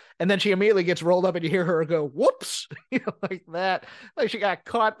times. And then she immediately gets rolled up and you hear her go, "Whoops," like that. Like she got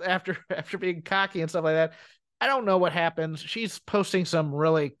caught after being cocky and stuff like that. I don't know what happens. She's posting some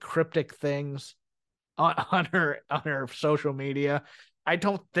really cryptic things on her social media. I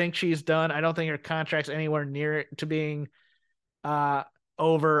don't think she's done. I don't think her contract's anywhere near to being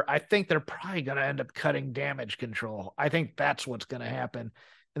over. I think they're probably going to end up cutting Damage Control. I think that's what's going to happen,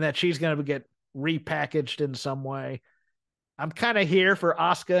 and that she's going to get repackaged in some way. I'm kind of here for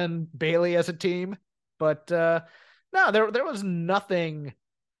Asuka and Bayley as a team, but no, there was nothing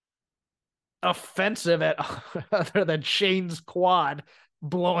offensive at other than Shane's quad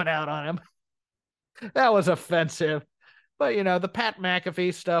blowing out on him. That was offensive. But the Pat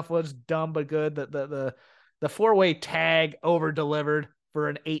McAfee stuff was dumb but good. The 4-way tag over delivered for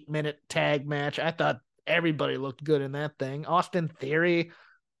an 8-minute tag match. I thought everybody looked good in that thing. Austin Theory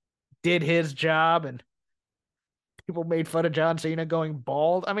did his job, and people made fun of John Cena going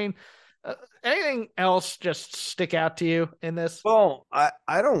bald. I mean, anything else just stick out to you in this? Well, I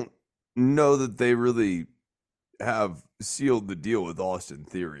don't know that they really have sealed the deal with Austin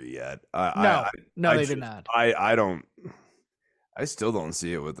Theory yet. They did not. I still don't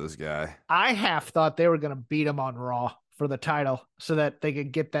see it with this guy. I half thought they were going to beat him on Raw for the title so that they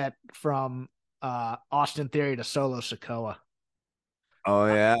could get that from Austin Theory to Solo Sikoa. Oh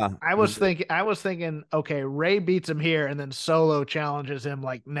yeah. I was thinking, okay, Ray beats him here and then Solo challenges him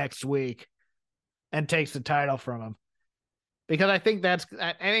like next week and takes the title from him. Because I think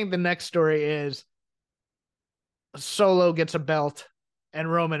the next story is Solo gets a belt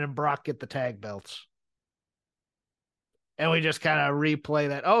and Roman and Brock get the tag belts. And we just kind of replay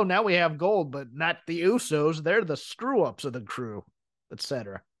that. Oh, now we have gold, but not the Usos. They're the screw-ups of the crew,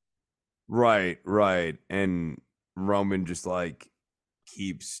 etc. Right. And Roman just like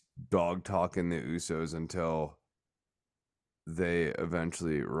keeps dog talking the Usos until they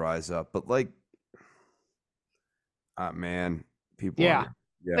eventually rise up. But like, man, people. Yeah,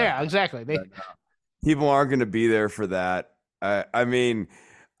 exactly. People aren't going to be there for that. I mean,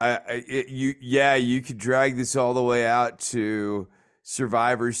 you could drag this all the way out to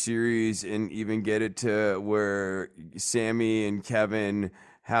Survivor Series and even get it to where Sammy and Kevin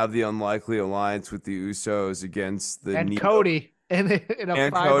have the unlikely alliance with the Usos against the Cody in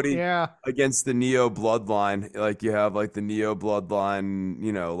Cody yeah, against the Neo Bloodline. Like you have like the Neo Bloodline,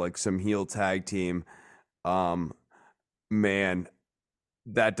 like some heel tag team. Man,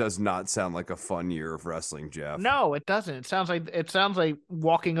 that does not sound like a fun year of wrestling, Jeff. No, it doesn't. It sounds like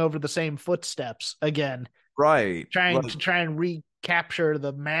walking over the same footsteps again. Right. Trying to recapture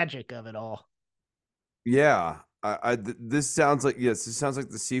the magic of it all. Yeah. This sounds like this sounds like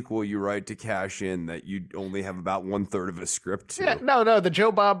the sequel you write to cash in that you only have about 1/3 of a script to. Yeah, no, the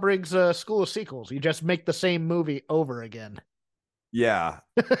Joe Bob Briggs School of Sequels. You just make the same movie over again. Yeah,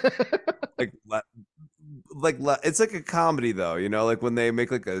 like it's like a comedy though, like when they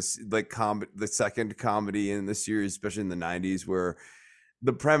make like the second comedy in the series, especially in the 90s, where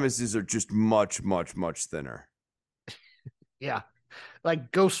the premises are just much, much, much thinner. Yeah,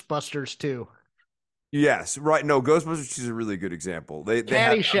 like Ghostbusters too. Yes, right. No, Ghostbusters is a really good example. They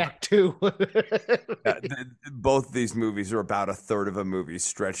Caddyshack too. Both of these movies are about 1/3 of a movie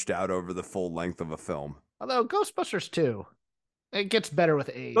stretched out over the full length of a film. Although Ghostbusters 2, it gets better with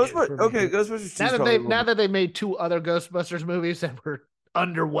age. Ghostbusters 2 now that they made 2 other Ghostbusters movies that were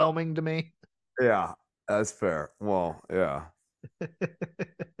underwhelming to me. Yeah, that's fair. Well, yeah.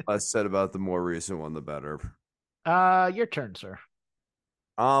 Less said about the more recent one, the better. Your turn, sir.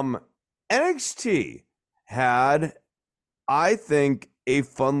 NXT had, I think, a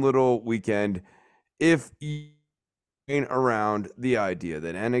fun little weekend if you around the idea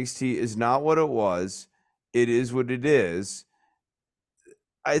that NXT is not what it was, it is what it is.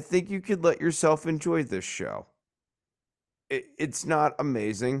 I think you could let yourself enjoy this show. It's not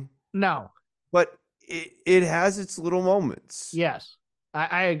amazing. No. But it has its little moments. Yes,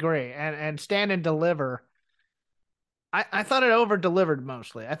 I agree. And Stand and Deliver, I thought it over-delivered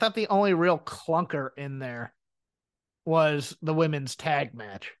mostly. I thought the only real clunker in there was the women's tag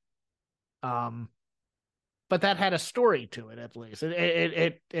match. But that had a story to it, at least.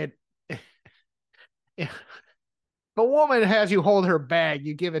 If a woman has you hold her bag,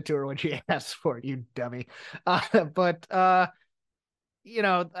 you give it to her when she asks for it, you dummy. I thought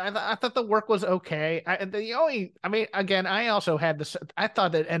the work was okay. I also had this. I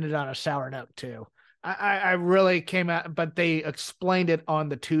thought it ended on a sour note too. I really came out, but they explained it on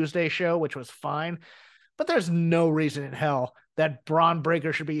the Tuesday show, which was fine. But there's no reason in hell that Braun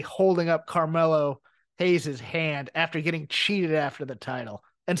Breaker should be holding up Carmelo Hayes' hand after getting cheated after the title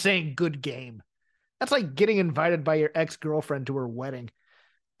and saying "good game." That's like getting invited by your ex-girlfriend to her wedding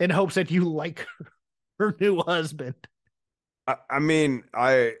in hopes that you like her new husband. I mean,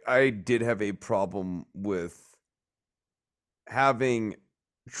 I did have a problem with having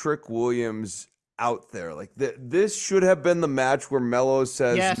Trick Williams out there. Like this should have been the match where Melo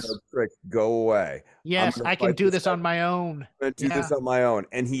says, yes. "No, Trick, go away. Yes, I can do this on my own. I'm gonna do this on my own,"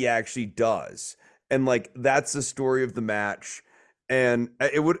 and he actually does. And like that's the story of the match. And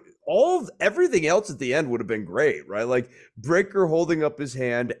it would everything else at the end would have been great, right? Like Breaker holding up his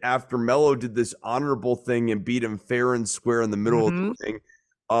hand after Melo did this honorable thing and beat him fair and square in the middle of the ring.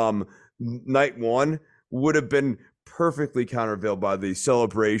 Night one would have been perfectly countervailed by the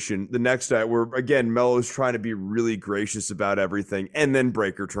celebration the next night, where again Melo's trying to be really gracious about everything, and then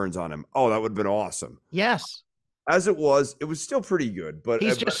Breaker turns on him. Oh, that would have been awesome. Yes. As it was still pretty good, but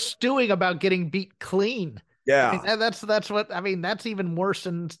he's just stewing about getting beat clean. Yeah, I mean, that's even worse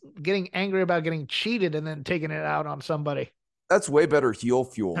than getting angry about getting cheated and then taking it out on somebody. That's way better heel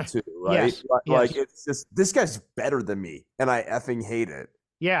fuel too, right? Yes, like it's just this guy's better than me, and I effing hate it.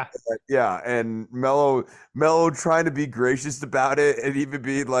 Yeah, and Melo trying to be gracious about it, and even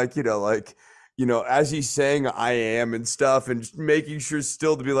being like, as he's saying "I am" and stuff, and just making sure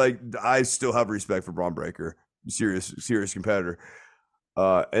still to be like, I still have respect for Braun Breaker, serious competitor.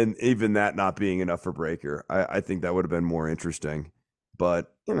 And even that not being enough for Breaker, I think that would have been more interesting.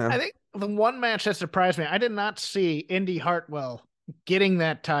 But I think the one match that surprised me, I did not see Indy Hartwell getting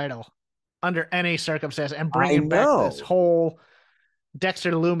that title under any circumstance and bringing back this whole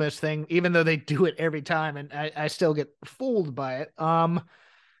Dexter Lumis thing, even though they do it every time, and I still get fooled by it.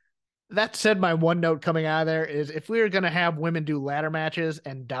 That said, my one note coming out of there is if we were going to have women do ladder matches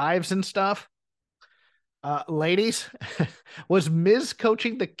and dives and stuff, ladies, was Miz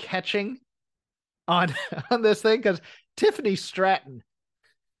coaching the catching on this thing? Because Tiffany Stratton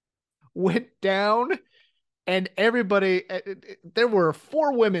went down and everybody, there were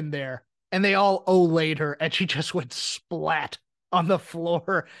 4 women there and they all olayed her and she just went splat on the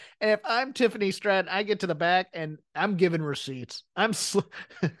floor. And if I'm Tiffany Stratton, I get to the back and I'm giving receipts.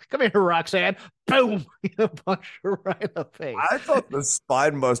 Come here, Roxanne. Boom! Punch her right in the face. I thought the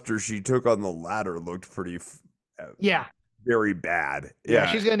spine buster she took on the ladder looked pretty very bad. Yeah,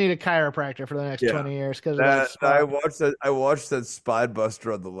 she's gonna need a chiropractor for the next 20 years because I watched that spine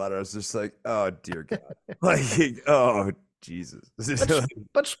buster on the ladder. I was just like, oh dear God. Like, oh Jesus.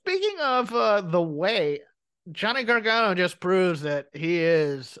 But speaking of the way, Johnny Gargano just proves that he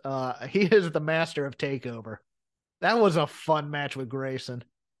is the master of takeover. That was a fun match with Grayson.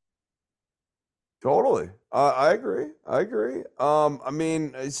 Totally. I agree. I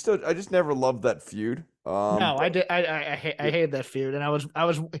mean, I just never loved that feud. No, I But did. I hated that feud, and I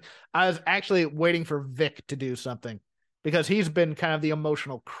was actually waiting for Vic to do something because he's been kind of the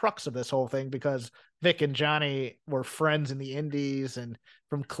emotional crux of this whole thing because Vic and Johnny were friends in the Indies and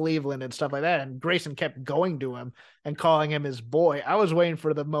from Cleveland and stuff like that, and Grayson kept going to him and calling him his boy. I was waiting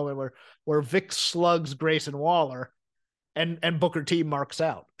for the moment where Vic slugs Grayson Waller and Booker T marks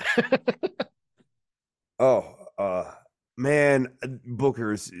out. oh, man,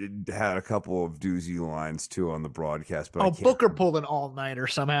 Booker's had a couple of doozy lines too on the broadcast, but I Oh, can't. Booker pulled an all-nighter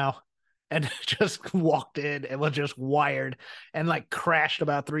somehow and just walked in and was just wired and like crashed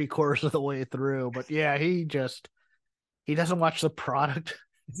about 3/4 of the way through. But yeah, he doesn't watch the product.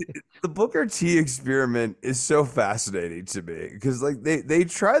 The Booker T experiment is so fascinating to me because like they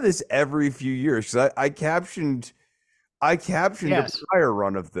try this every few years. Because I captioned a Yes. prior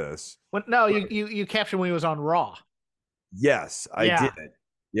run of this. Well, no, you captioned when he was on Raw. Yes, I Yeah. did.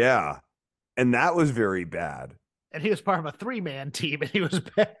 Yeah, and that was very bad. And he was part of a 3-man team and he was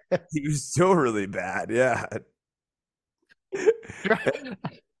bad. He was still really bad. Yeah.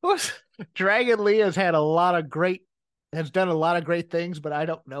 Dragon Lee has done a lot of great things, but I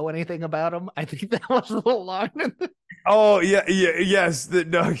don't know anything about him. I think that was the line. Oh yeah, yes.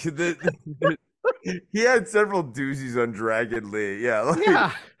 He had several doozies on Dragon Lee. Yeah, like,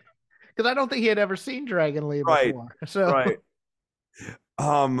 Yeah, because I don't think he had ever seen Dragon Lee right, before. So right.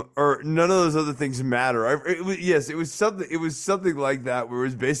 Or none of those other things matter. Yes, it was something. It was something like that, where it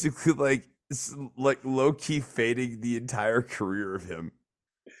was basically like low key fading the entire career of him.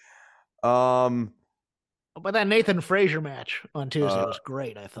 Um, but that Nathan Frazier match on Tuesday uh, was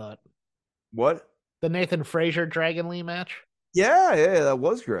great, I thought. what? The Nathan Frazier Dragon Lee match. Yeah, that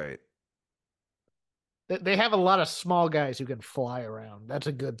was great. They have a lot of small guys who can fly around. That's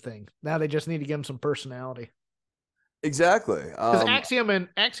a good thing. Now they just need to give them some personality. Exactly. Because Axiom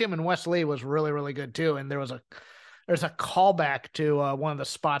and Wes Lee was really, really good too. And there's a callback to one of the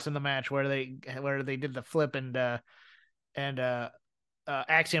spots in the match where they did the flip and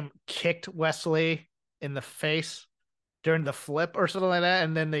Axiom kicked Wesley in the face during the flip or something like that,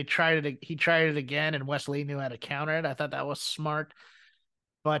 and then he tried it again, and Wesley knew how to counter it. I thought that was smart.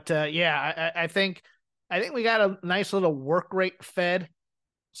 But yeah, I think we got a nice little work rate fed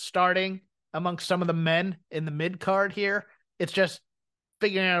starting amongst some of the men in the mid card here. It's just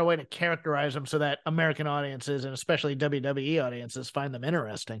figuring out a way to characterize them so that American audiences and especially WWE audiences find them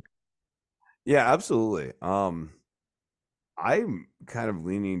interesting. Yeah, absolutely. I'm kind of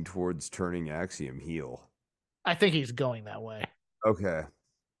leaning towards turning Axiom heel. I think he's going that way. Okay.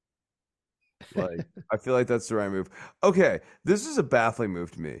 Like, I feel like that's the right move. Okay, this is a baffling move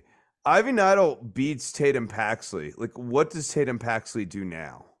to me. Ivy Idol beats Tatum Paxley. Like, what does Tatum Paxley do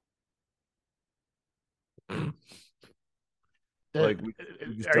now? Like, we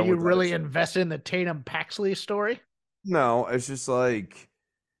just Are done you with that really shit. invested in the Tatum Paxley story? No, it's just like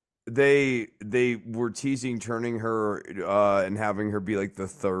they were teasing turning her and having her be like the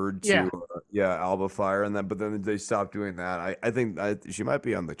third to Alba Fire and then but then they stopped doing that. I think she might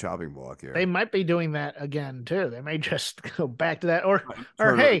be on the chopping block here. They might be doing that again too. They may just go back to that or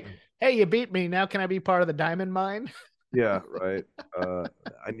Turn hey, her- you beat me. Now can I be part of the Diamond Mine? Yeah, right.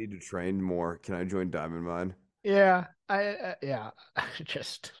 I need to train more. Can I join Diamond Mine? Yeah. Yeah.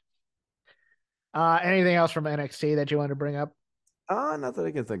 Just anything else from NXT that you want to bring up? Not that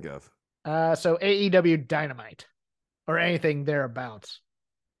I can think of. So AEW Dynamite or anything thereabouts.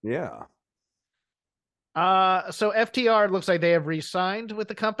 Yeah. So FTR looks like they have re-signed with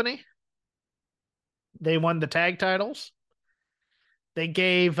the company. They won the tag titles. They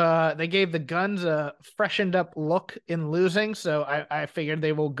gave the Guns a freshened up look in losing, so I figured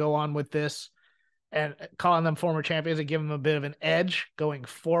they will go on with this and calling them former champions and give them a bit of an edge going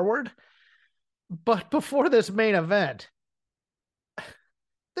forward. But before this main event,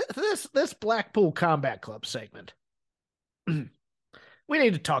 this Blackpool Combat Club segment, we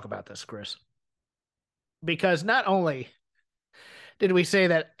need to talk about this, Chris, because not only did we say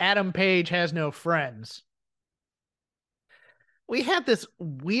that Adam Page has no friends, we had this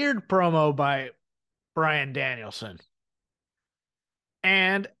weird promo by Bryan Danielson.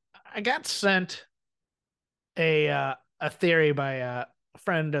 And I got sent a theory by a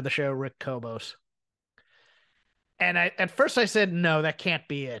friend of the show, Rick Kobos. And at first I said, no, that can't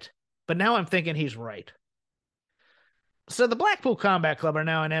be it. But now I'm thinking he's right. So the Blackpool Combat Club are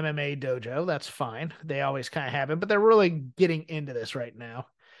now an MMA dojo. That's fine. They always kind of have been, but they're really getting into this right now.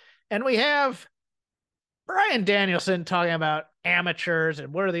 And we have Bryan Danielson talking about amateurs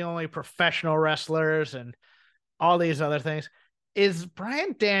and we're the only professional wrestlers and all these other things. Is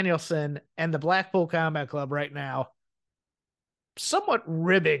Bryan Danielson and the Blackpool Combat Club right now somewhat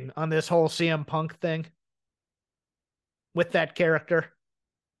ribbing on this whole CM Punk thing with that character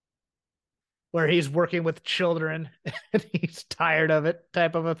where he's working with children and he's tired of it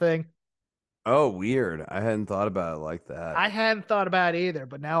type of a thing. Oh, weird. I hadn't thought about it like that. I hadn't thought about it either,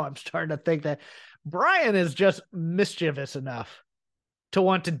 but now I'm starting to think that Brian is just mischievous enough to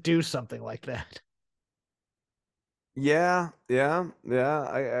want to do something like that. Yeah.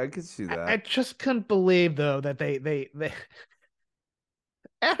 I could see that. I just couldn't believe though that they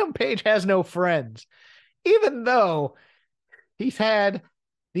Adam Page has no friends, even though he's had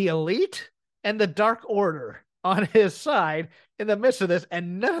the Elite and the Dark Order on his side in the midst of this,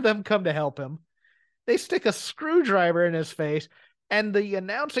 and none of them come to help him. They stick a screwdriver in his face, and the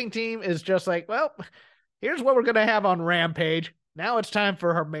announcing team is just like, well, here's what we're going to have on Rampage. Now it's time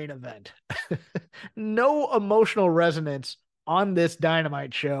for her main event. No emotional resonance on this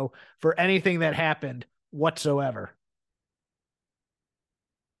Dynamite show for anything that happened whatsoever.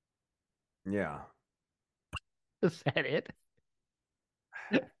 Yeah. Is that it?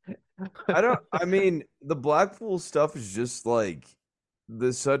 I mean, the Blackpool stuff is just like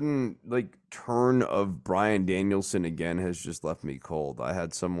the sudden like turn of Bryan Danielson again has just left me cold. I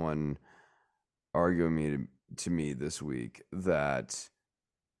had someone arguing to me this week that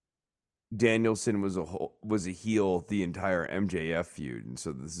Danielson was a heel the entire MJF feud, and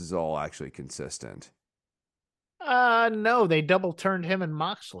so this is all actually consistent. No, they double turned him and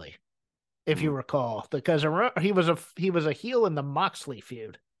Moxley, if you recall, because he was a heel in the Moxley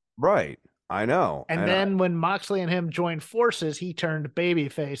feud. Right. I know. And then when Moxley and him joined forces, he turned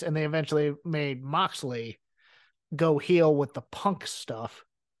babyface, and they eventually made Moxley go heel with the Punk stuff.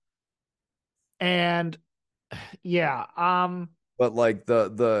 And yeah, but like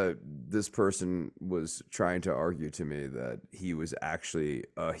this person was trying to argue to me that he was actually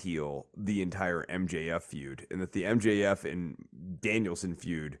a heel the entire MJF feud, and that the MJF and Danielson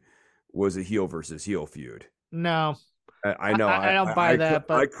feud was a heel versus heel feud. No. I know. I don't buy that,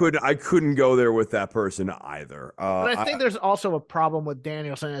 but I couldn't go there with that person either. But I think there's also a problem with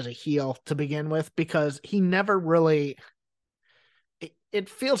Danielson as a heel to begin with, because he never really. It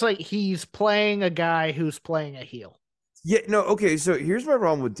feels like he's playing a guy who's playing a heel. Yeah. No. Okay. So here's my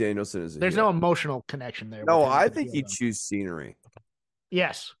problem with Danielson as a There's heel. no emotional connection there. No, I think he chews scenery.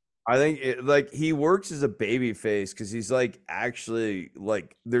 Yes. I think he works as a baby face because he's like actually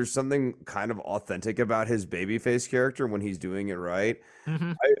like there's something kind of authentic about his baby face character when he's doing it right.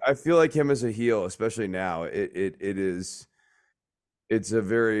 Mm-hmm. I feel like him as a heel, especially now, it's a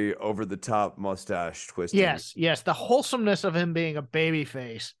very over the top mustache twist. Yes. The wholesomeness of him being a baby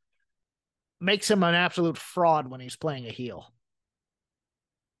face makes him an absolute fraud when he's playing a heel.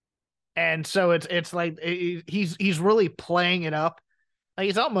 And so it's like he's really playing it up. Like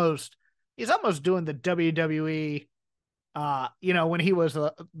he's almost doing the WWE, when he was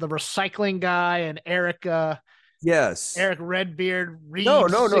the recycling guy and Eric Redbeard reads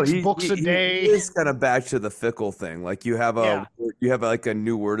six books a day. He is kind of back to the fickle thing. Like you have like a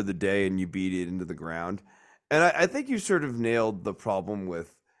new word of the day and you beat it into the ground. And I think you sort of nailed the problem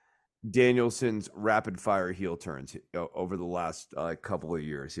with Danielson's rapid fire heel turns over the last couple of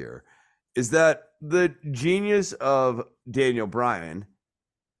years here. Is that the genius of Daniel Bryan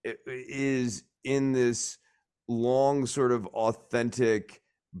is in this long sort of authentic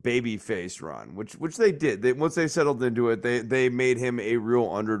babyface run, which they did. Once they settled into it, they made him a real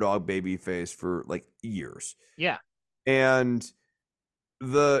underdog babyface for like years. Yeah. And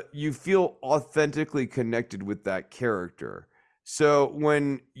you feel authentically connected with that character. So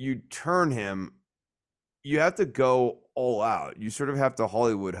when you turn him, you have to go all out. You sort of have to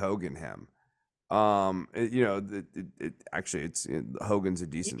Hollywood Hogan him. It's Hogan's a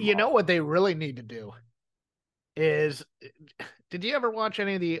decent. You know what they really need to do is, did you ever watch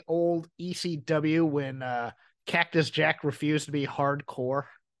any of the old ECW when Cactus Jack refused to be hardcore?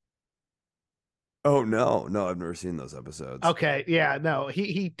 Oh no, I've never seen those episodes. Okay, yeah, no,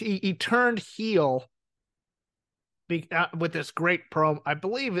 he turned heel with this great promo. I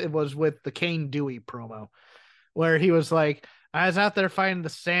believe it was with the Kane Dewey promo, where he was like, I was out there fighting the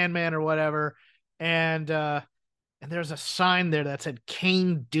Sandman or whatever, and there's a sign there that said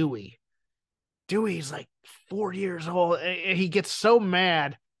Kane Dewey. Dewey's like 4 years old. He gets so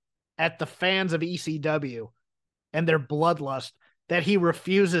mad at the fans of ECW and their bloodlust that he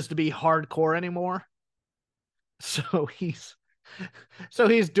refuses to be hardcore anymore. So he's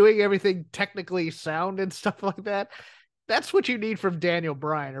doing everything technically sound and stuff like that. That's what you need from Daniel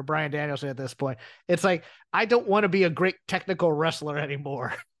Bryan or Bryan Danielson at this point. It's like, I don't want to be a great technical wrestler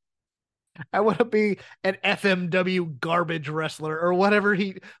anymore. I want to be an FMW garbage wrestler or whatever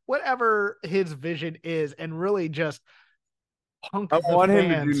his vision is, and really just Punk I the want him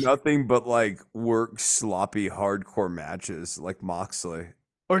to do fans. nothing but like work sloppy hardcore matches like Moxley.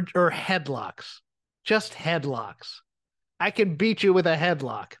 Or headlocks. Just headlocks. I can beat you with a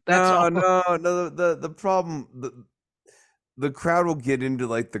headlock. That's No, all. no. The problem the crowd will get into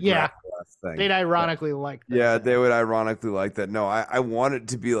like the Yeah, grapple thing. they'd ironically like that. Yeah, they would ironically like that. No, I want it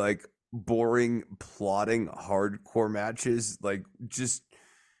to be like boring, plotting, hardcore matches, like just,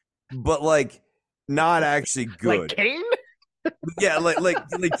 but like not actually Like good. Kane? Yeah, like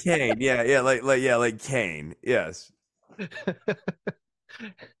Kane. Like Kane. Yes.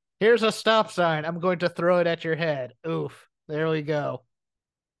 Here's a stop sign. I'm going to throw it at your head. Oof. There we go.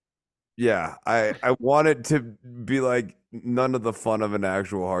 Yeah, I want it to be like none of the fun of an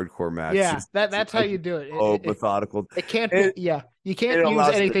actual hardcore match. Yeah, Just that's how you do it. slow, methodical. It can't And be. Yeah, you it can't use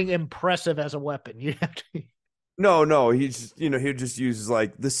allows anything impressive as a weapon. You have to. no, he's he just uses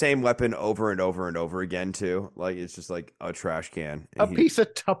like the same weapon over and over and over again too. Like it's just like a trash can. A And he piece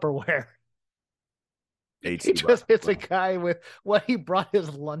of Tupperware. hates He you. just hits a guy with what he brought his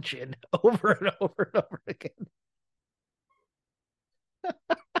lunch in over and over and over again.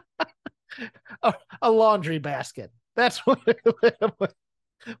 A laundry basket. That's what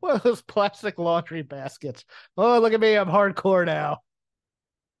one of those plastic laundry baskets. Oh, look at me. I'm hardcore now.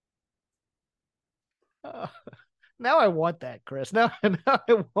 Uh, now I want that, Chris. Now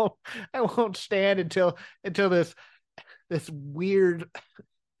I won't stand until this weird.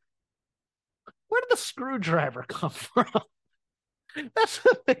 Where did the screwdriver come from? That's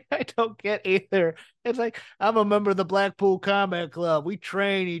the thing I don't get either. It's like I'm a member of the Blackpool Combat Club. We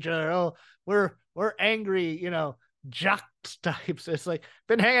train each other. Oh, we're angry, jocks types. It's like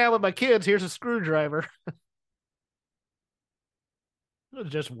been hanging out with my kids. Here's a screwdriver. It was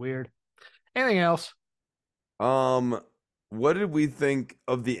just weird. Anything else? What did we think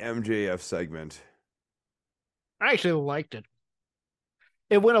of the MJF segment? I actually liked it.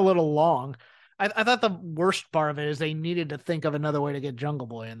 It went a little long. I thought the worst part of it is they needed to think of another way to get Jungle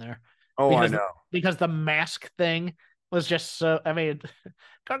Boy in there. Oh, because, I know. Because the mask thing was just so. I mean,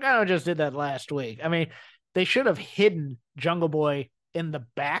 Gargano just did that last week. I mean, they should have hidden Jungle Boy in the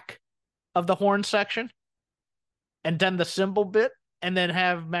back of the horn section and done the symbol bit and then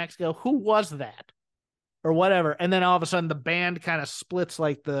have Max go, "Who was that?" or whatever. And then all of a sudden the band kind of splits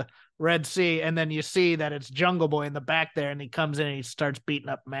like the Red Sea. And then you see that it's Jungle Boy in the back there and he comes in and he starts beating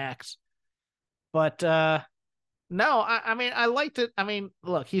up Max. But no, I mean, I liked it. I mean,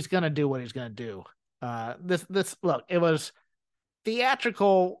 look, he's going to do what he's going to do. This look, it was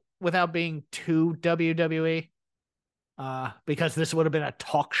theatrical without being too WWE. Because this would have been a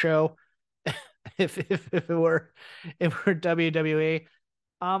talk show if it were WWE.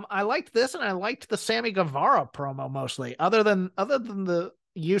 I liked this, and I liked the Sammy Guevara promo mostly. Other than the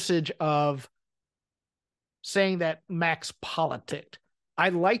usage of saying that Max politicked, I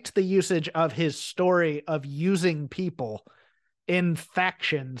liked the usage of his story of using people in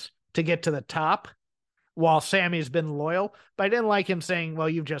factions to get to the top, while Sammy's been loyal. But I didn't like him saying, "Well,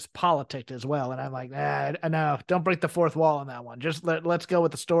 you've just politicked as well." And I'm like, no, don't break the fourth wall on that one. Just let's go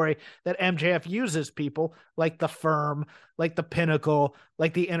with the story that MJF uses people like the Firm, like the Pinnacle,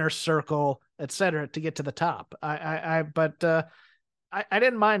 like the Inner Circle, etc., to get to the top. I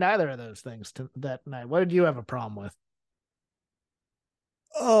didn't mind either of those things that night. What did you have a problem with?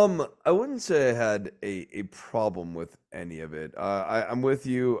 I wouldn't say I had a problem with any of it. I'm with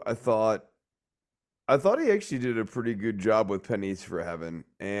you. I thought he actually did a pretty good job with Pennies for Heaven,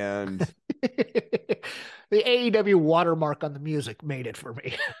 and The AEW watermark on the music made it for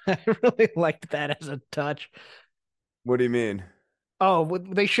me. I really liked that as a touch. what do you mean? Oh,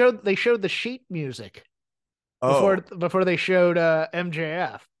 they showed the sheet music Oh, before they showed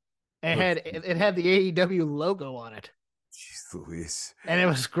MJF. It had the AEW logo on it, jeez Louise. and it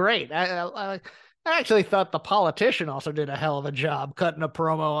was great. I actually thought the Politician also did a hell of a job cutting a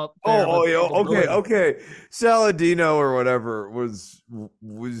promo up there. Yeah, with okay. Saladino or whatever was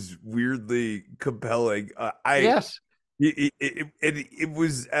weirdly compelling. Yes, It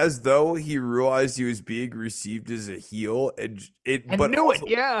was as though he realized he was being received as a heel, and but knew also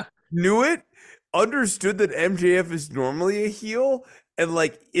it. Yeah, knew it, understood that MJF is normally a heel, and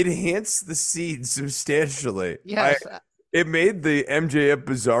like enhanced the scene substantially. yes. It made the MJF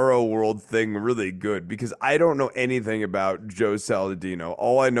Bizarro World thing really good because I don't know anything about Joe Saladino.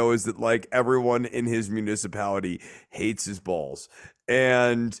 All I know is that like everyone in his municipality hates his balls.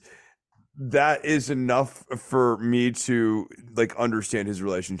 And that is enough for me to like understand his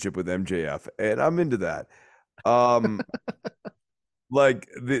relationship with MJF. And I'm into that. Like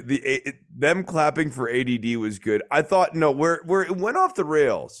them clapping for ADD was good. I thought no, where it went off the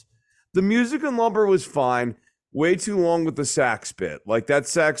rails. The music and lumber was fine. way too long with the sax bit. Like that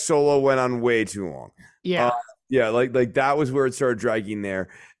sax solo went on way too long. Yeah. Yeah, like that was where it started dragging there.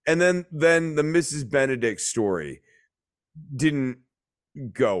 And then the Mrs. Benedict story didn't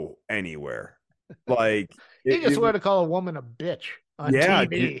go anywhere. Like He just wanted to call a woman a bitch on yeah,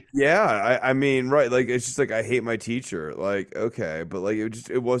 TV. yeah. I mean, right. Like it's just like I hate my teacher. Like, okay, but like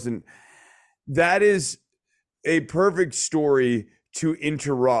it wasn't that is a perfect story to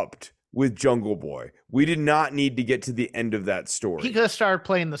interrupt with Jungle Boy. We did not need to get to the end of that story. He could have started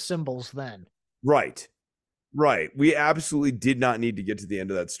playing the cymbals then. Right. Right. We absolutely did not need to get to the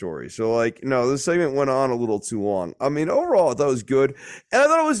end of that story. So, like, no, the segment went on a little too long. I mean, overall, I thought it was good. And I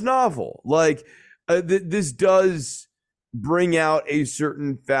thought it was novel. Like, this does bring out a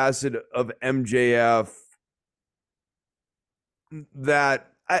certain facet of MJF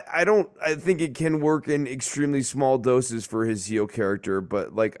that I think it can work in extremely small doses for his heel character,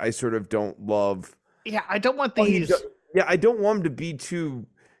 but, like, I sort of don't love. Yeah, I don't want these. Yeah, I don't want him to be too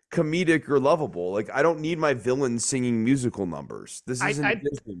comedic or lovable. Like I don't need my villain singing musical numbers. This isn't a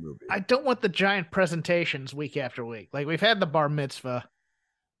Disney movie. I don't want the giant presentations week after week. Like we've had the bar mitzvah,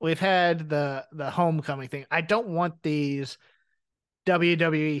 we've had the homecoming thing. I don't want these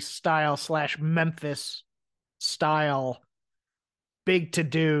WWE style / Memphis style big to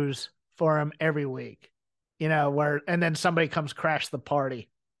dos for him every week. You know, where and then somebody comes crash the party.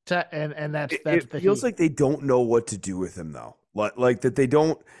 And that's it feels like they don't know what to do with him though. Like that they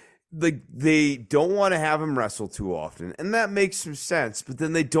don't want to have him wrestle too often, and that makes some sense. But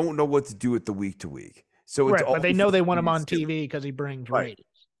then they don't know what to do with the week to week. So it's right, but they know they want him on TV because he brings ratings.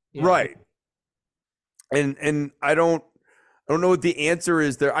 Yeah. Right. And I don't know what the answer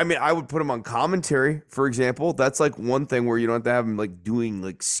is there. I mean, I would put him on commentary, for example. That's like one thing where you don't have to have him like doing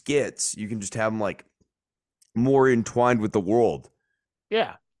like skits. You can just have him like more entwined with the world.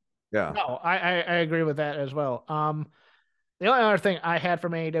 Yeah. Yeah. No, I agree with that as well. The only other thing I had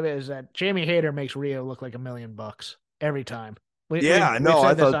from AEW is that Jamie Hayter makes Rio look like $1 million every time. I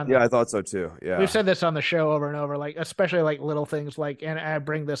thought so too. Yeah. We've said this on the show over and over, like especially like little things like, and I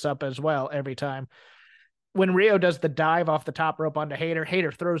bring this up as well every time. When Rio does the dive off the top rope onto Hayter,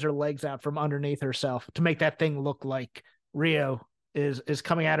 Hayter throws her legs out from underneath herself to make that thing look like Rio is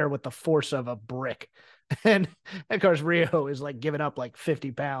coming at her with the force of a brick. And of course, Rio is like giving up like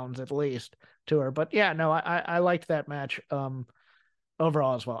 50 pounds at least to her. But yeah, no, I liked that match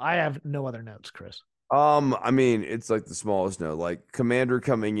overall as well. I have no other notes, Chris. I mean, it's like the smallest note. Like Commander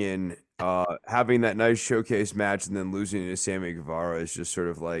coming in, having that nice showcase match and then losing to Sammy Guevara is just sort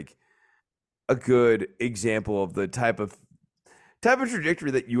of like a good example of the type of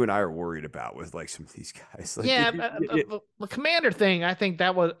trajectory that you and I are worried about with like some of these guys. Like, yeah, the Commander thing, I think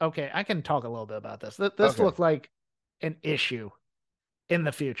that was okay. I can talk a little bit about this. This looked like an issue in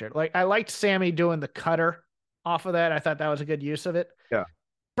the future. Like I liked Sammy doing the cutter off of that. I thought that was a good use of it. Yeah.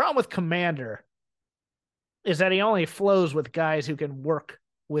 Problem with Commander is that he only flows with guys who can work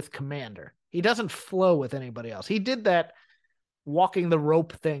with Commander. He doesn't flow with anybody else. He did that walking the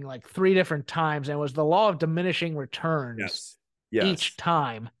rope thing like 3 different times, and it was the law of diminishing returns. Yes. Each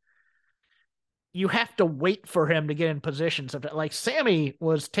time. You have to wait for him to get in positions of it. Like Sammy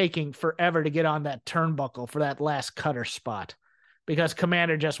was taking forever to get on that turnbuckle for that last cutter spot because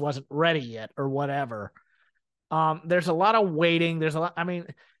Commander just wasn't ready yet or whatever. There's a lot of waiting. There's a lot. I mean,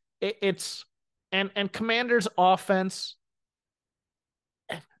 it's and Commander's offense.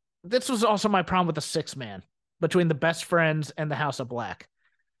 This was also my problem with the 6-man between the Best Friends and the House of Black.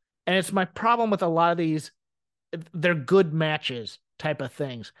 And it's my problem with a lot of these. They're good matches type of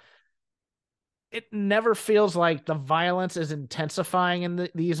things. It never feels like the violence is intensifying in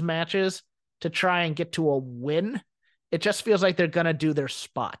these matches to try and get to a win. It just feels like they're going to do their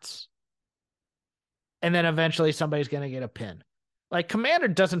spots. And then eventually somebody's going to get a pin. Like Commander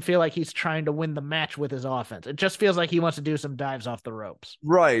doesn't feel like he's trying to win the match with his offense. It just feels like he wants to do some dives off the ropes.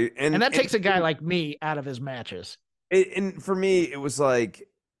 Right. And that takes a guy like me out of his matches. And for me, it was like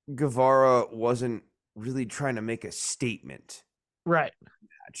Guevara wasn't really trying to make a statement. Right.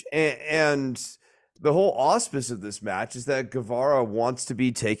 And the whole auspice of this match is that Guevara wants to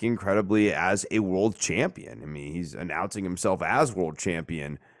be taken credibly as a world champion. I mean, he's announcing himself as world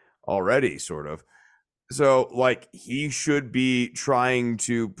champion already, sort of. So, like, he should be trying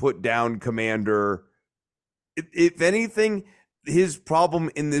to put down Commander. If anything, his problem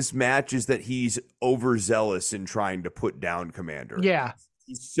in this match is that he's overzealous in trying to put down Commander. Yeah.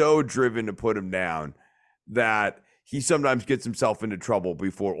 He's so driven to put him down that he sometimes gets himself into trouble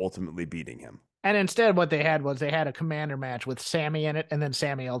before ultimately beating him. And instead what they had was they had a Commander match with Sammy in it, and then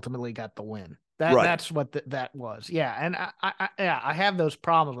Sammy ultimately got the win. Right. That's what that was. Yeah, and I have those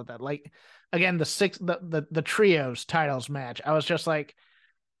problems with that. Like again, the trios titles match. I was just like,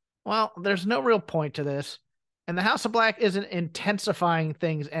 well, there's no real point to this. And the House of Black isn't intensifying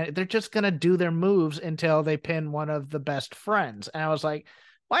things, and they're just gonna do their moves until they pin one of the best friends. And I was like,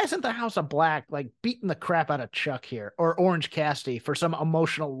 why isn't the House of Black like beating the crap out of Chuck here or Orange Cassidy for some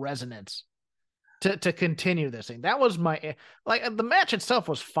emotional resonance to continue this thing? That was my like the match itself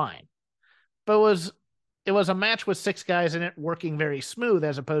was fine, but it was a match with 6 guys in it working very smooth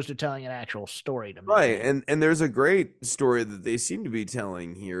as opposed to telling an actual story to me. Right, and there's a great story that they seem to be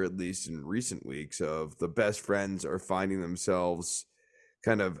telling here, at least in recent weeks, of the best friends are finding themselves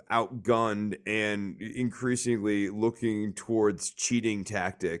kind of outgunned and increasingly looking towards cheating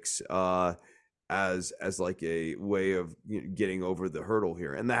tactics as like a way of getting over the hurdle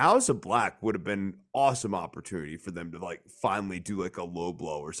here. And the House of Black would have been awesome opportunity for them to like finally do like a low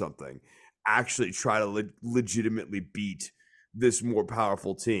blow or something. Actually try to legitimately beat this more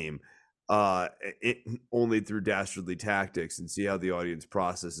powerful team only through dastardly tactics and see how the audience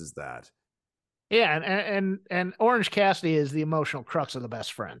processes that. Yeah, and Orange Cassidy is the emotional crux of the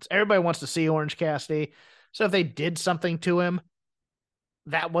best friends. Everybody wants to see Orange Cassidy. So if they did something to him,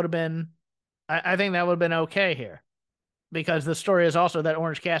 that would have been I think that would have been okay here. Because the story is also that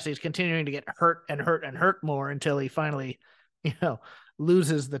Orange Cassidy is continuing to get hurt and hurt and hurt more until he finally,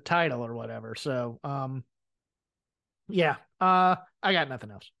 loses the title or whatever. So, I got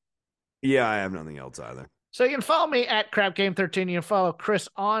nothing else. Yeah, I have nothing else either. So you can follow me at CrapGame13. You can follow Chris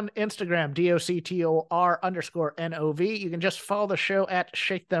on Instagram, DOCTOR_NOV. You can just follow the show at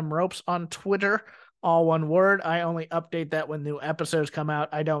Shake Them Ropes on Twitter, all one word. I only update that when new episodes come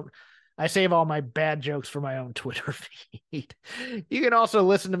out. I save all my bad jokes for my own Twitter feed. You can also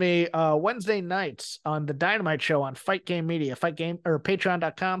listen to me Wednesday nights on the Dynamite Show on Fight Game Media,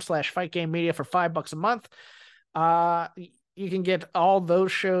 patreon.com/FightGameMedia for $5 a month. You can get all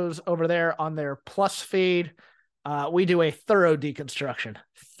those shows over there on their Plus feed. We do a thorough deconstruction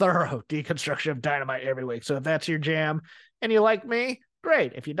of Dynamite every week. So if that's your jam and you like me,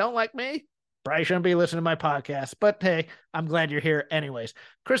 great. If you don't like me, probably shouldn't be listening to my podcast, but hey, I'm glad you're here anyways.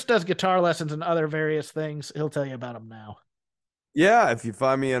 Chris does guitar lessons and other various things. He'll tell you about them now. Yeah, if you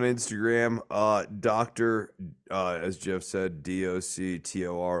find me on Instagram, Dr. As Jeff said,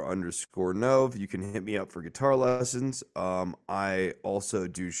 DOCTOR_Nov. You can hit me up for guitar lessons. I also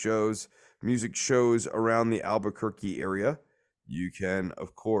do music shows around the Albuquerque area. You can,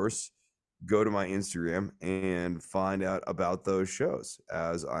 of course, go to my Instagram and find out about those shows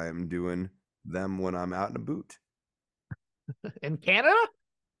as I am doing them when I'm out in a boot. In Canada?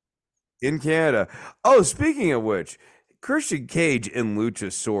 In Canada. Oh, speaking of which, Christian Cage and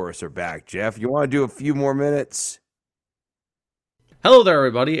Luchasaurus are back. Jeff, you want to do a few more minutes? Hello there,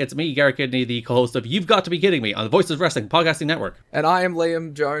 everybody. It's me, Garrett Kidney, the co-host of You've Got to Be Kidding Me on the Voices of Wrestling Podcasting Network. And I am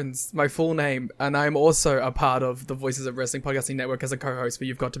Liam Jones, my full name, and I'm also a part of the Voices of Wrestling Podcasting Network as a co-host for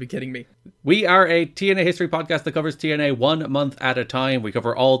You've Got to Be Kidding Me. We are a TNA history podcast that covers TNA 1 month at a time. We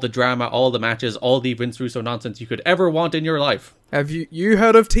cover all the drama, all the matches, all the Vince Russo nonsense you could ever want in your life. Have you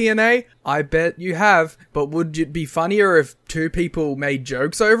heard of TNA? I bet you have, but would it be funnier if 2 people made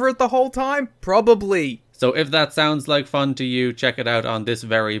jokes over it the whole time? Probably. So if that sounds like fun to you, check it out on this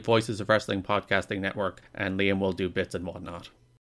very Voices of Wrestling Podcasting Network, and Liam will do bits and whatnot.